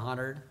close to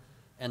 100,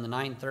 and the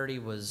 930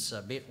 was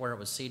where it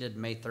was seeded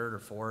May 3rd or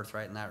 4th,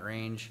 right in that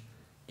range.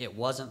 It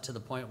wasn't to the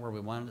point where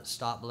we wanted it to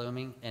stop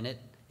blooming, and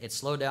it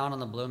slowed down on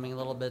the blooming a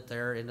little bit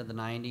there into the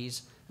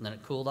 90s, and then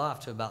it cooled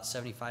off to about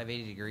 75,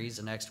 80 degrees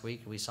the next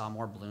week, and we saw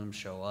more blooms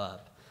show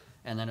up.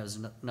 And then it was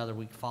another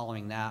week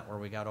following that where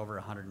we got over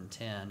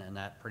 110, and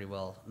that pretty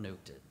well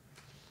nuked it.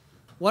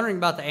 Wondering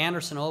about the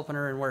Anderson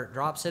opener and where it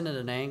drops in at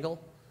an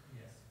angle?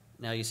 Yes.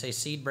 Now you say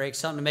seed break,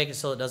 something to make it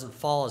so it doesn't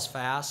fall as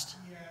fast.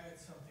 Yeah,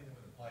 it's something that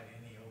would apply to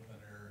any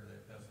opener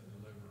that doesn't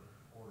deliver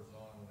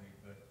horizontally,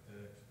 but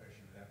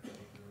especially with that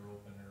particular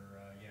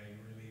opener, yeah, you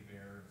relieve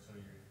air, so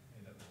you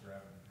end up with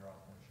gravity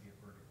drop once you get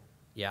vertical.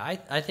 Yeah,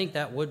 I think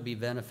that would be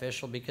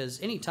beneficial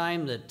because any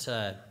time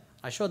that,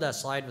 I showed that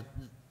slide with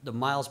the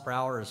miles per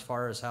hour as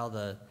far as how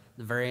the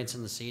variance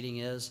in the seeding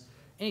is,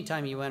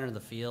 anytime you enter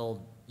the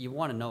field, you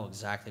want to know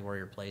exactly where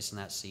you're placing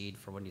that seed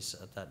for when you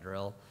set that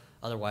drill.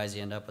 Otherwise,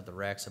 you end up with the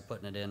wrecks of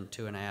putting it in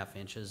 2.5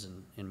 inches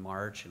in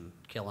March and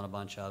killing a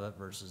bunch of it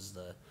versus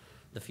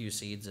the few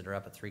seeds that are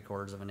up at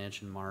 3/4 of an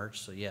inch in March.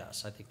 So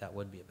yes, I think that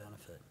would be a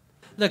benefit.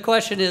 The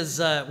question is,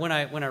 when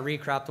I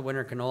recrop the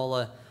winter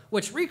canola,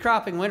 which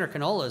recropping winter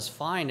canola is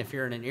fine if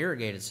you're in an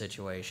irrigated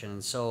situation.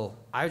 And so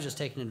I was just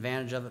taking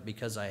advantage of it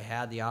because I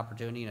had the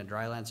opportunity in a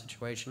dryland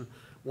situation.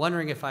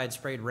 Wondering if I had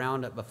sprayed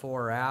Roundup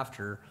before or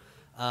after.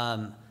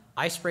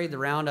 I sprayed the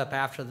Roundup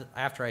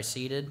after I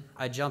seeded.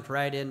 I jumped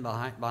right in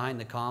behind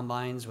the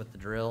combines with the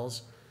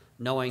drills,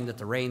 knowing that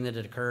the rain that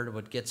had occurred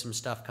would get some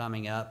stuff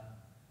coming up,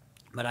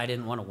 but I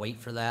didn't want to wait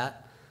for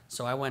that.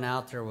 So I went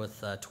out there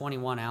with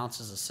 21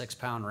 ounces of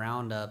 6-pound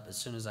Roundup as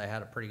soon as I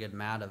had a pretty good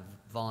mat of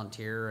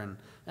volunteer, and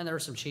there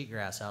was some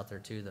cheatgrass out there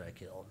too that I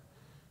killed.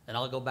 And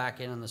I'll go back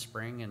in the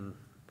spring and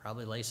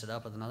probably lace it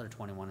up with another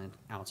 21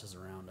 ounces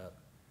of Roundup.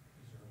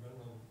 Is there a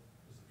minimum,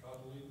 is the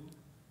cotyledon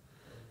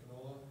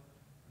of canola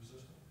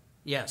resistant?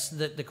 Yes,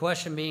 the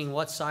question being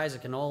what size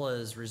of canola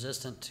is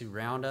resistant to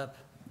Roundup.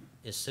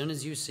 As soon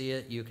as you see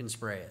it, you can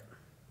spray it.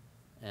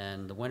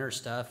 And the winter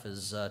stuff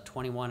is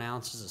 21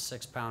 ounces of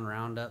 6-pound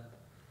Roundup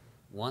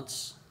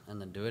once,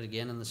 and then do it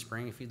again in the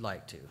spring if you'd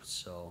like to.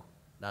 So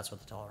that's what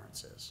the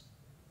tolerance is.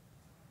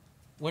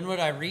 When would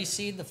I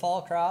reseed the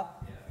fall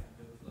crop? Yeah,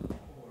 if it was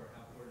left before,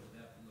 how far does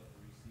that look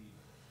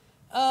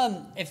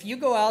to reseed? If you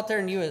go out there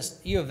and you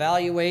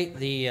evaluate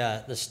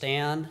the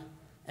stand,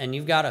 and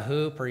you've got a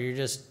hoop, or you're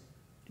just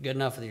good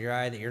enough with your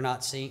eye that you're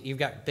not seeing, you've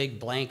got big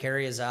blank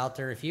areas out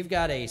there. If you've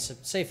got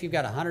if you've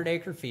got a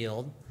 100-acre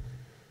field,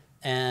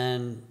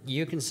 and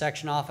you can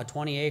section off a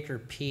 20-acre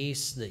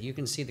piece that you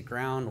can see the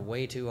ground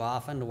way too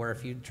often, to where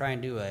if you try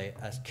and do a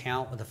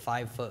count with a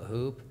 5-foot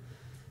hoop,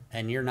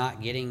 and you're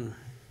not getting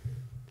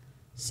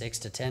 6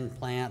 to 10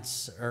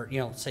 plants, or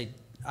say,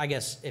 I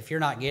guess if you're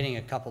not getting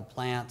a couple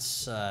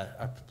plants,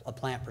 a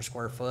plant per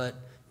square foot,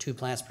 2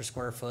 plants per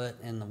square foot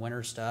in the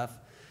winter stuff,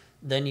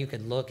 then you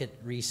could look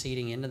at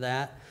reseeding into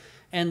that.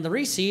 And the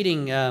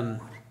reseeding,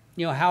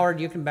 Howard,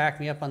 you can back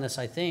me up on this,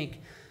 I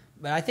think,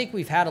 but I think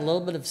we've had a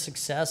little bit of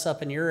success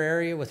up in your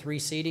area with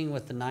reseeding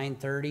with the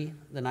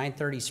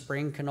 930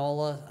 spring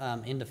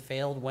canola into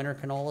failed winter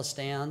canola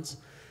stands.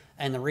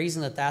 And the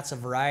reason that that's a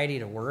variety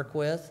to work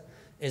with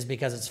is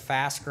because it's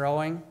fast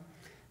growing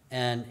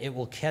and it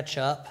will catch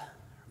up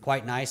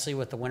quite nicely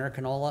with the winter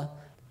canola.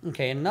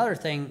 Okay, another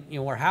thing,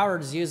 where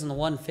Howard is using the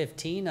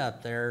 115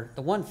 up there,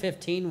 the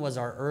 115 was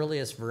our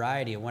earliest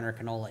variety of winter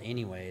canola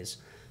anyways.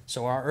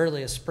 So our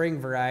earliest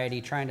spring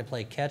variety, trying to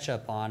play catch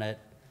up on it,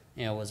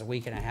 was a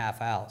week and a half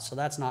out. So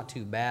that's not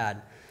too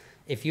bad.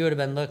 If you would have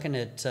been looking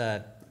at,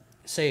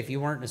 say if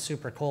you weren't in a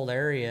super cold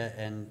area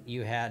and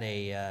you had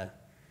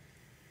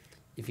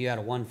if you had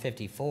a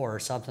 154,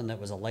 something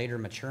that was a later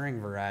maturing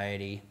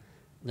variety,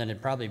 then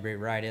it'd probably be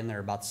right in there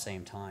about the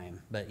same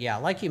time. But yeah,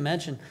 like you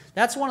mentioned,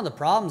 that's one of the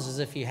problems is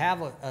if you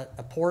have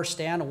a poor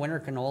stand of winter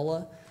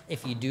canola,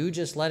 if you do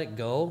just let it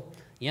go,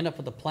 you end up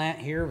with a plant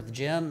here with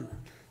Jim,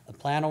 a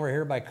plant over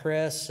here by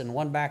Chris, and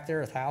one back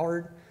there with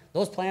Howard.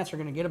 Those plants are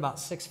going to get about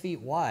 6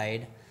 feet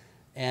wide,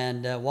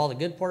 and while the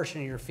good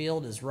portion of your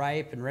field is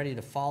ripe and ready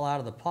to fall out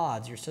of the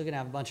pods, you're still going to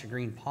have a bunch of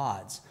green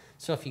pods.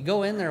 So if you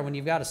go in there when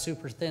you've got a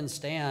super thin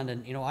stand,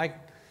 and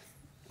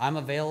I'm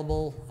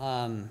available,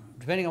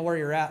 depending on where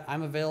you're at,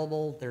 I'm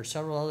available. There are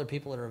several other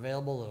people that are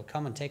available that will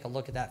come and take a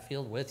look at that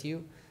field with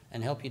you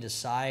and help you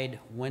decide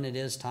when it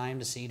is time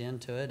to seed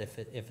into it, if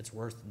it's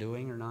worth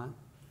doing or not.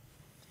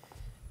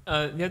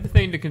 The other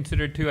thing to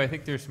consider too, I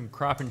think there's some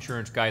crop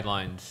insurance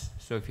guidelines.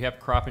 So if you have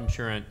crop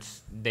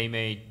insurance, they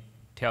may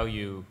tell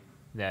you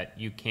that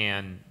you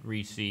can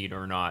reseed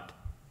or not.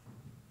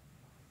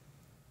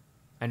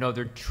 I know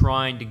they're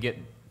trying to get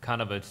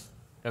kind of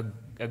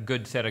a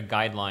good set of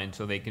guidelines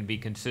so they can be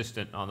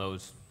consistent on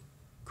those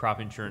crop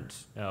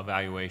insurance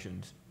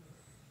valuations.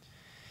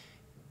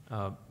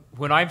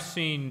 When I've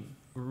seen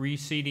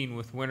reseeding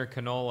with winter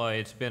canola,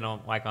 it's been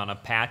on a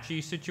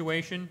patchy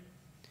situation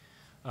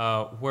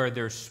where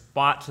there's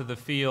spots of the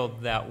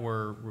field that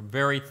were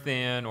very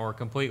thin or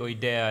completely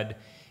dead,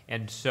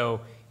 and so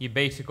you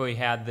basically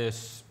had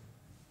this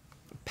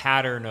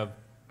pattern of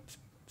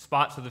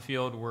spots of the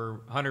field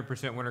were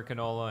 100% winter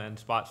canola and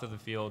spots of the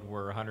field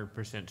were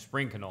 100%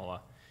 spring canola,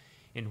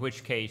 in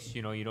which case,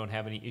 you don't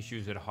have any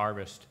issues at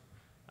harvest.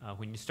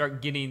 When you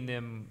start getting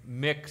them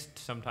mixed,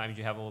 sometimes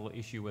you have a little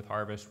issue with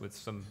harvest with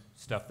some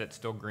stuff that's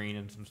still green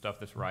and some stuff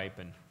that's ripe.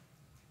 And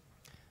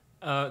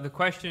the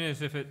question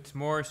is if it's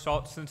more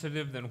salt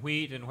sensitive than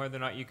wheat and whether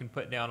or not you can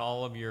put down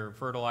all of your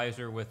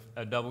fertilizer with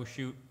a double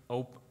chute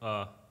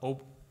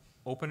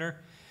opener.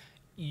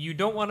 You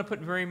don't want to put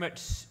very much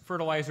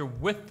fertilizer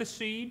with the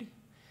seed,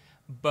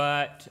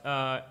 but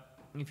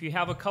if you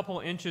have a couple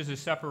inches of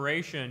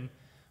separation,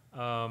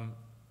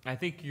 I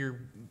think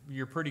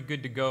you're pretty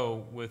good to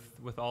go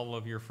with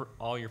all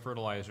your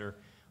fertilizer.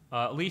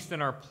 At least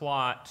in our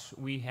plots,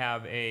 we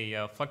have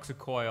a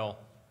Flexicoil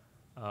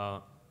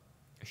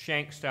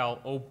shank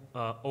style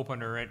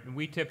opener, and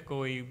we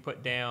typically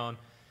put down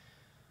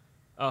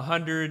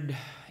 80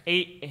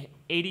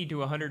 to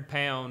 100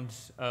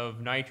 pounds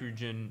of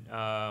nitrogen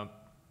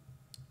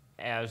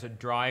as a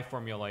dry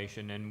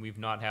formulation, and we've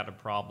not had a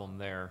problem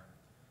there.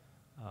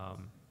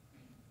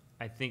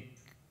 I think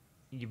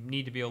you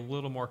need to be a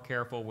little more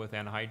careful with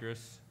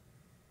anhydrous.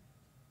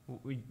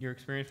 Your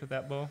experience with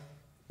that, Beau?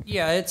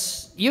 Yeah,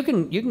 you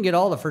can get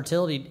all the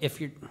fertility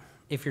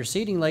if you're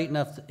seeding late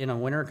enough in a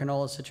winter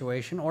canola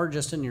situation or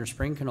just in your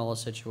spring canola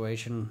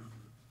situation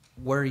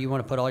where you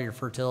want to put all your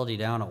fertility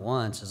down at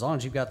once. As long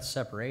as you've got the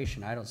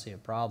separation, I don't see a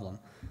problem.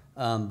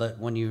 But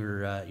when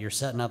you're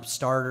setting up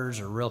starters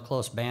or real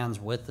close bands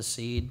with the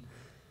seed,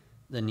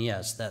 then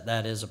yes,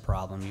 that is a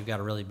problem. You've got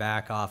to really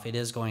back off. It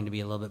is going to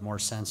be a little bit more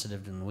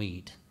sensitive than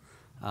wheat.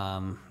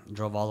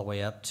 Drove all the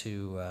way up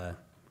to,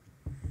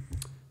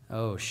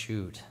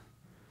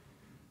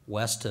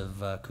 west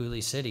of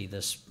Coulee City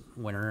this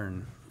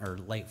winter or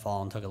late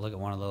fall and took a look at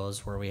one of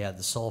those where we had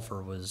the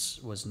sulfur was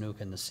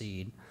nuking the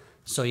seed.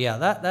 So yeah,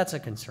 that's a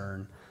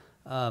concern.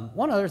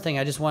 One other thing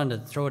I just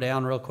wanted to throw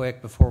down real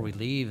quick before we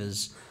leave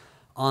is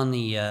on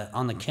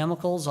the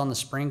chemicals on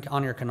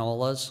your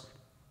canolas.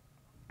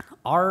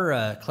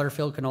 Our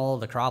Clearfield canola,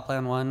 the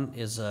Croplan one,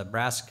 is a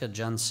Brassica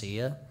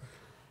juncea.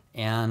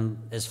 And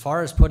as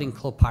far as putting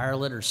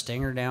clopyralid or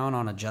stinger down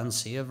on a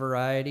juncea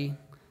variety,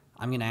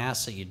 I'm going to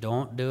ask that you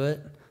don't do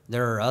it.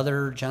 There are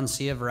other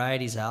juncea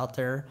varieties out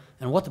there,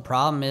 and what the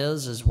problem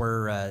is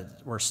where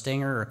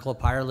stinger or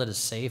clopyralid is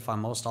safe on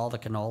most all the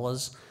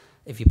canolas.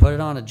 If you put it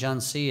on a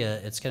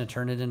juncea, it's going to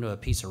turn it into a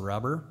piece of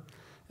rubber.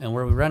 And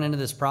where we run into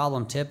this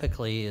problem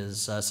typically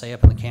is, say,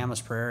 up in the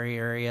Camas Prairie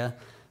area,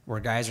 where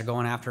guys are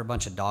going after a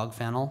bunch of dog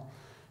fennel.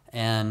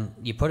 And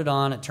you put it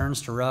on, it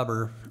turns to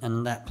rubber,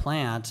 and that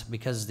plant,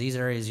 because these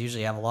areas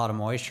usually have a lot of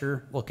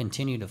moisture, will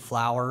continue to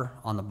flower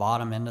on the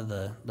bottom end of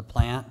the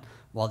plant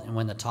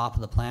when the top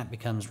of the plant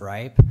becomes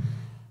ripe.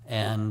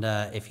 And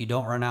if you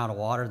don't run out of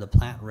water, the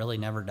plant really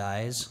never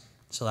dies.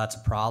 So that's a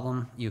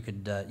problem. You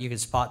could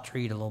spot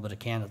treat a little bit of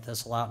Canada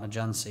thistle out in a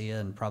juncea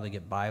and probably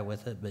get by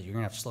with it, but you're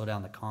gonna have to slow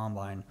down the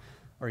combine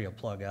or you'll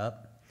plug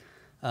up.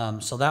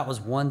 So that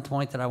was one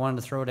point that I wanted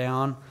to throw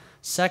down.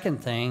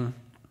 Second thing,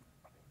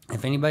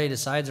 if anybody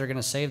decides they're going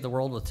to save the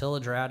world with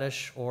tillage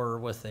radish or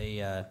with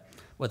a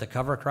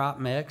cover crop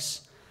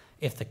mix,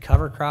 if the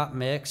cover crop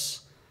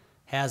mix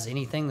has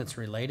anything that's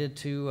related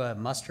to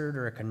mustard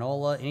or a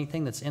canola,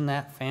 anything that's in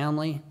that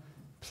family,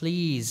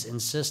 please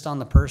insist on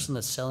the person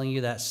that's selling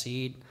you that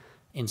seed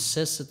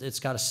insist that it's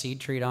got a seed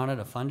treat on it,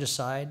 a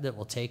fungicide that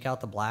will take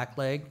out the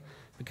blackleg,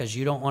 because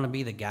you don't want to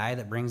be the guy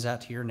that brings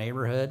that to your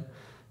neighborhood.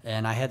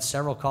 And I had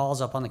several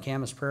calls up on the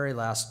Camas Prairie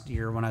last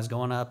year when I was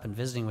going up and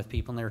visiting with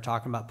people, and they were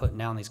talking about putting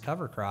down these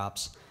cover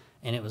crops,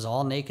 and it was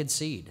all naked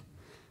seed.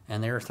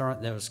 And they were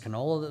throwing, there was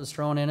canola that was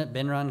thrown in it,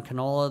 bin run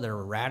canola, there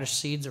were radish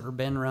seeds that were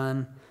bin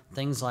run,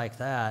 things like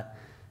that.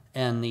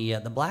 And the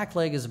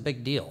blackleg is a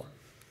big deal.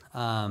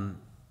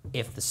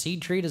 If the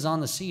seed treat is on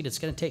the seed, it's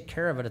going to take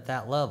care of it at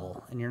that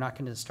level, and you're not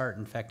going to start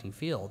infecting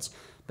fields.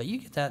 But you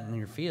get that in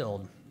your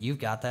field, you've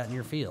got that in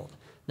your field.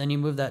 Then you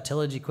move that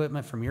tillage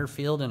equipment from your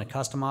field in a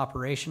custom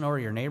operation over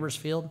your neighbor's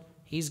field,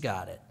 he's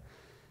got it.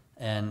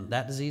 And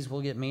that disease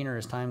will get meaner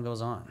as time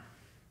goes on.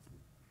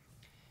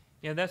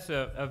 Yeah, that's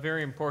a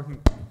very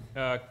important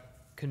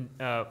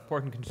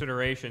important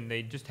consideration.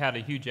 They just had a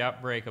huge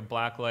outbreak of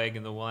blackleg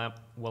in the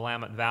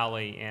Willamette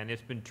Valley, and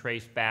it's been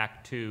traced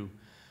back to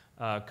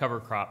cover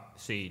crop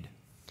seed.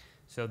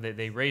 So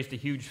they raised a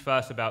huge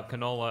fuss about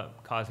canola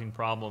causing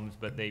problems,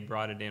 but they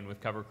brought it in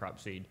with cover crop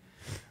seed.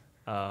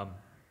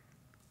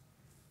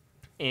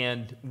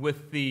 And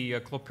with the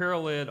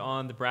clopyralid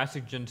on the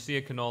Brassica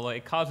gensea canola,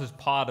 it causes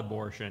pod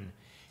abortion.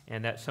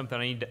 And that's something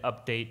I need to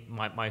update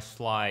my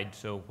slide.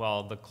 So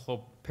while the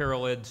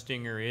clopyralid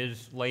stinger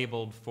is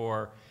labeled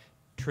for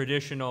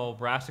traditional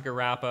Brassica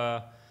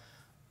rapa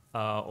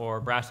or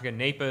Brassica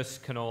napus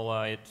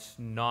canola, it's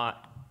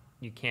not,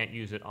 you can't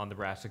use it on the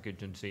Brassica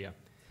gensea.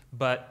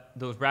 But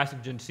those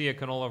Brassica gensea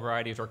canola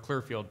varieties are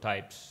Clearfield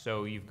types,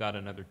 so you've got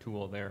another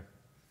tool there.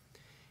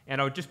 And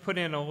I would just put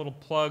in a little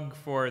plug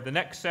for the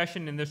next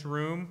session in this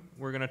room.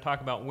 We're going to talk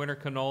about winter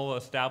canola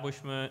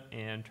establishment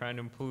and trying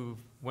to improve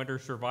winter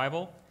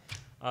survival.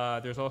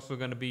 There's also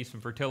going to be some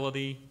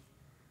fertility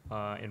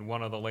in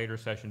one of the later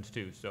sessions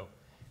too, so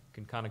you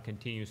can kind of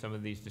continue some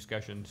of these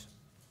discussions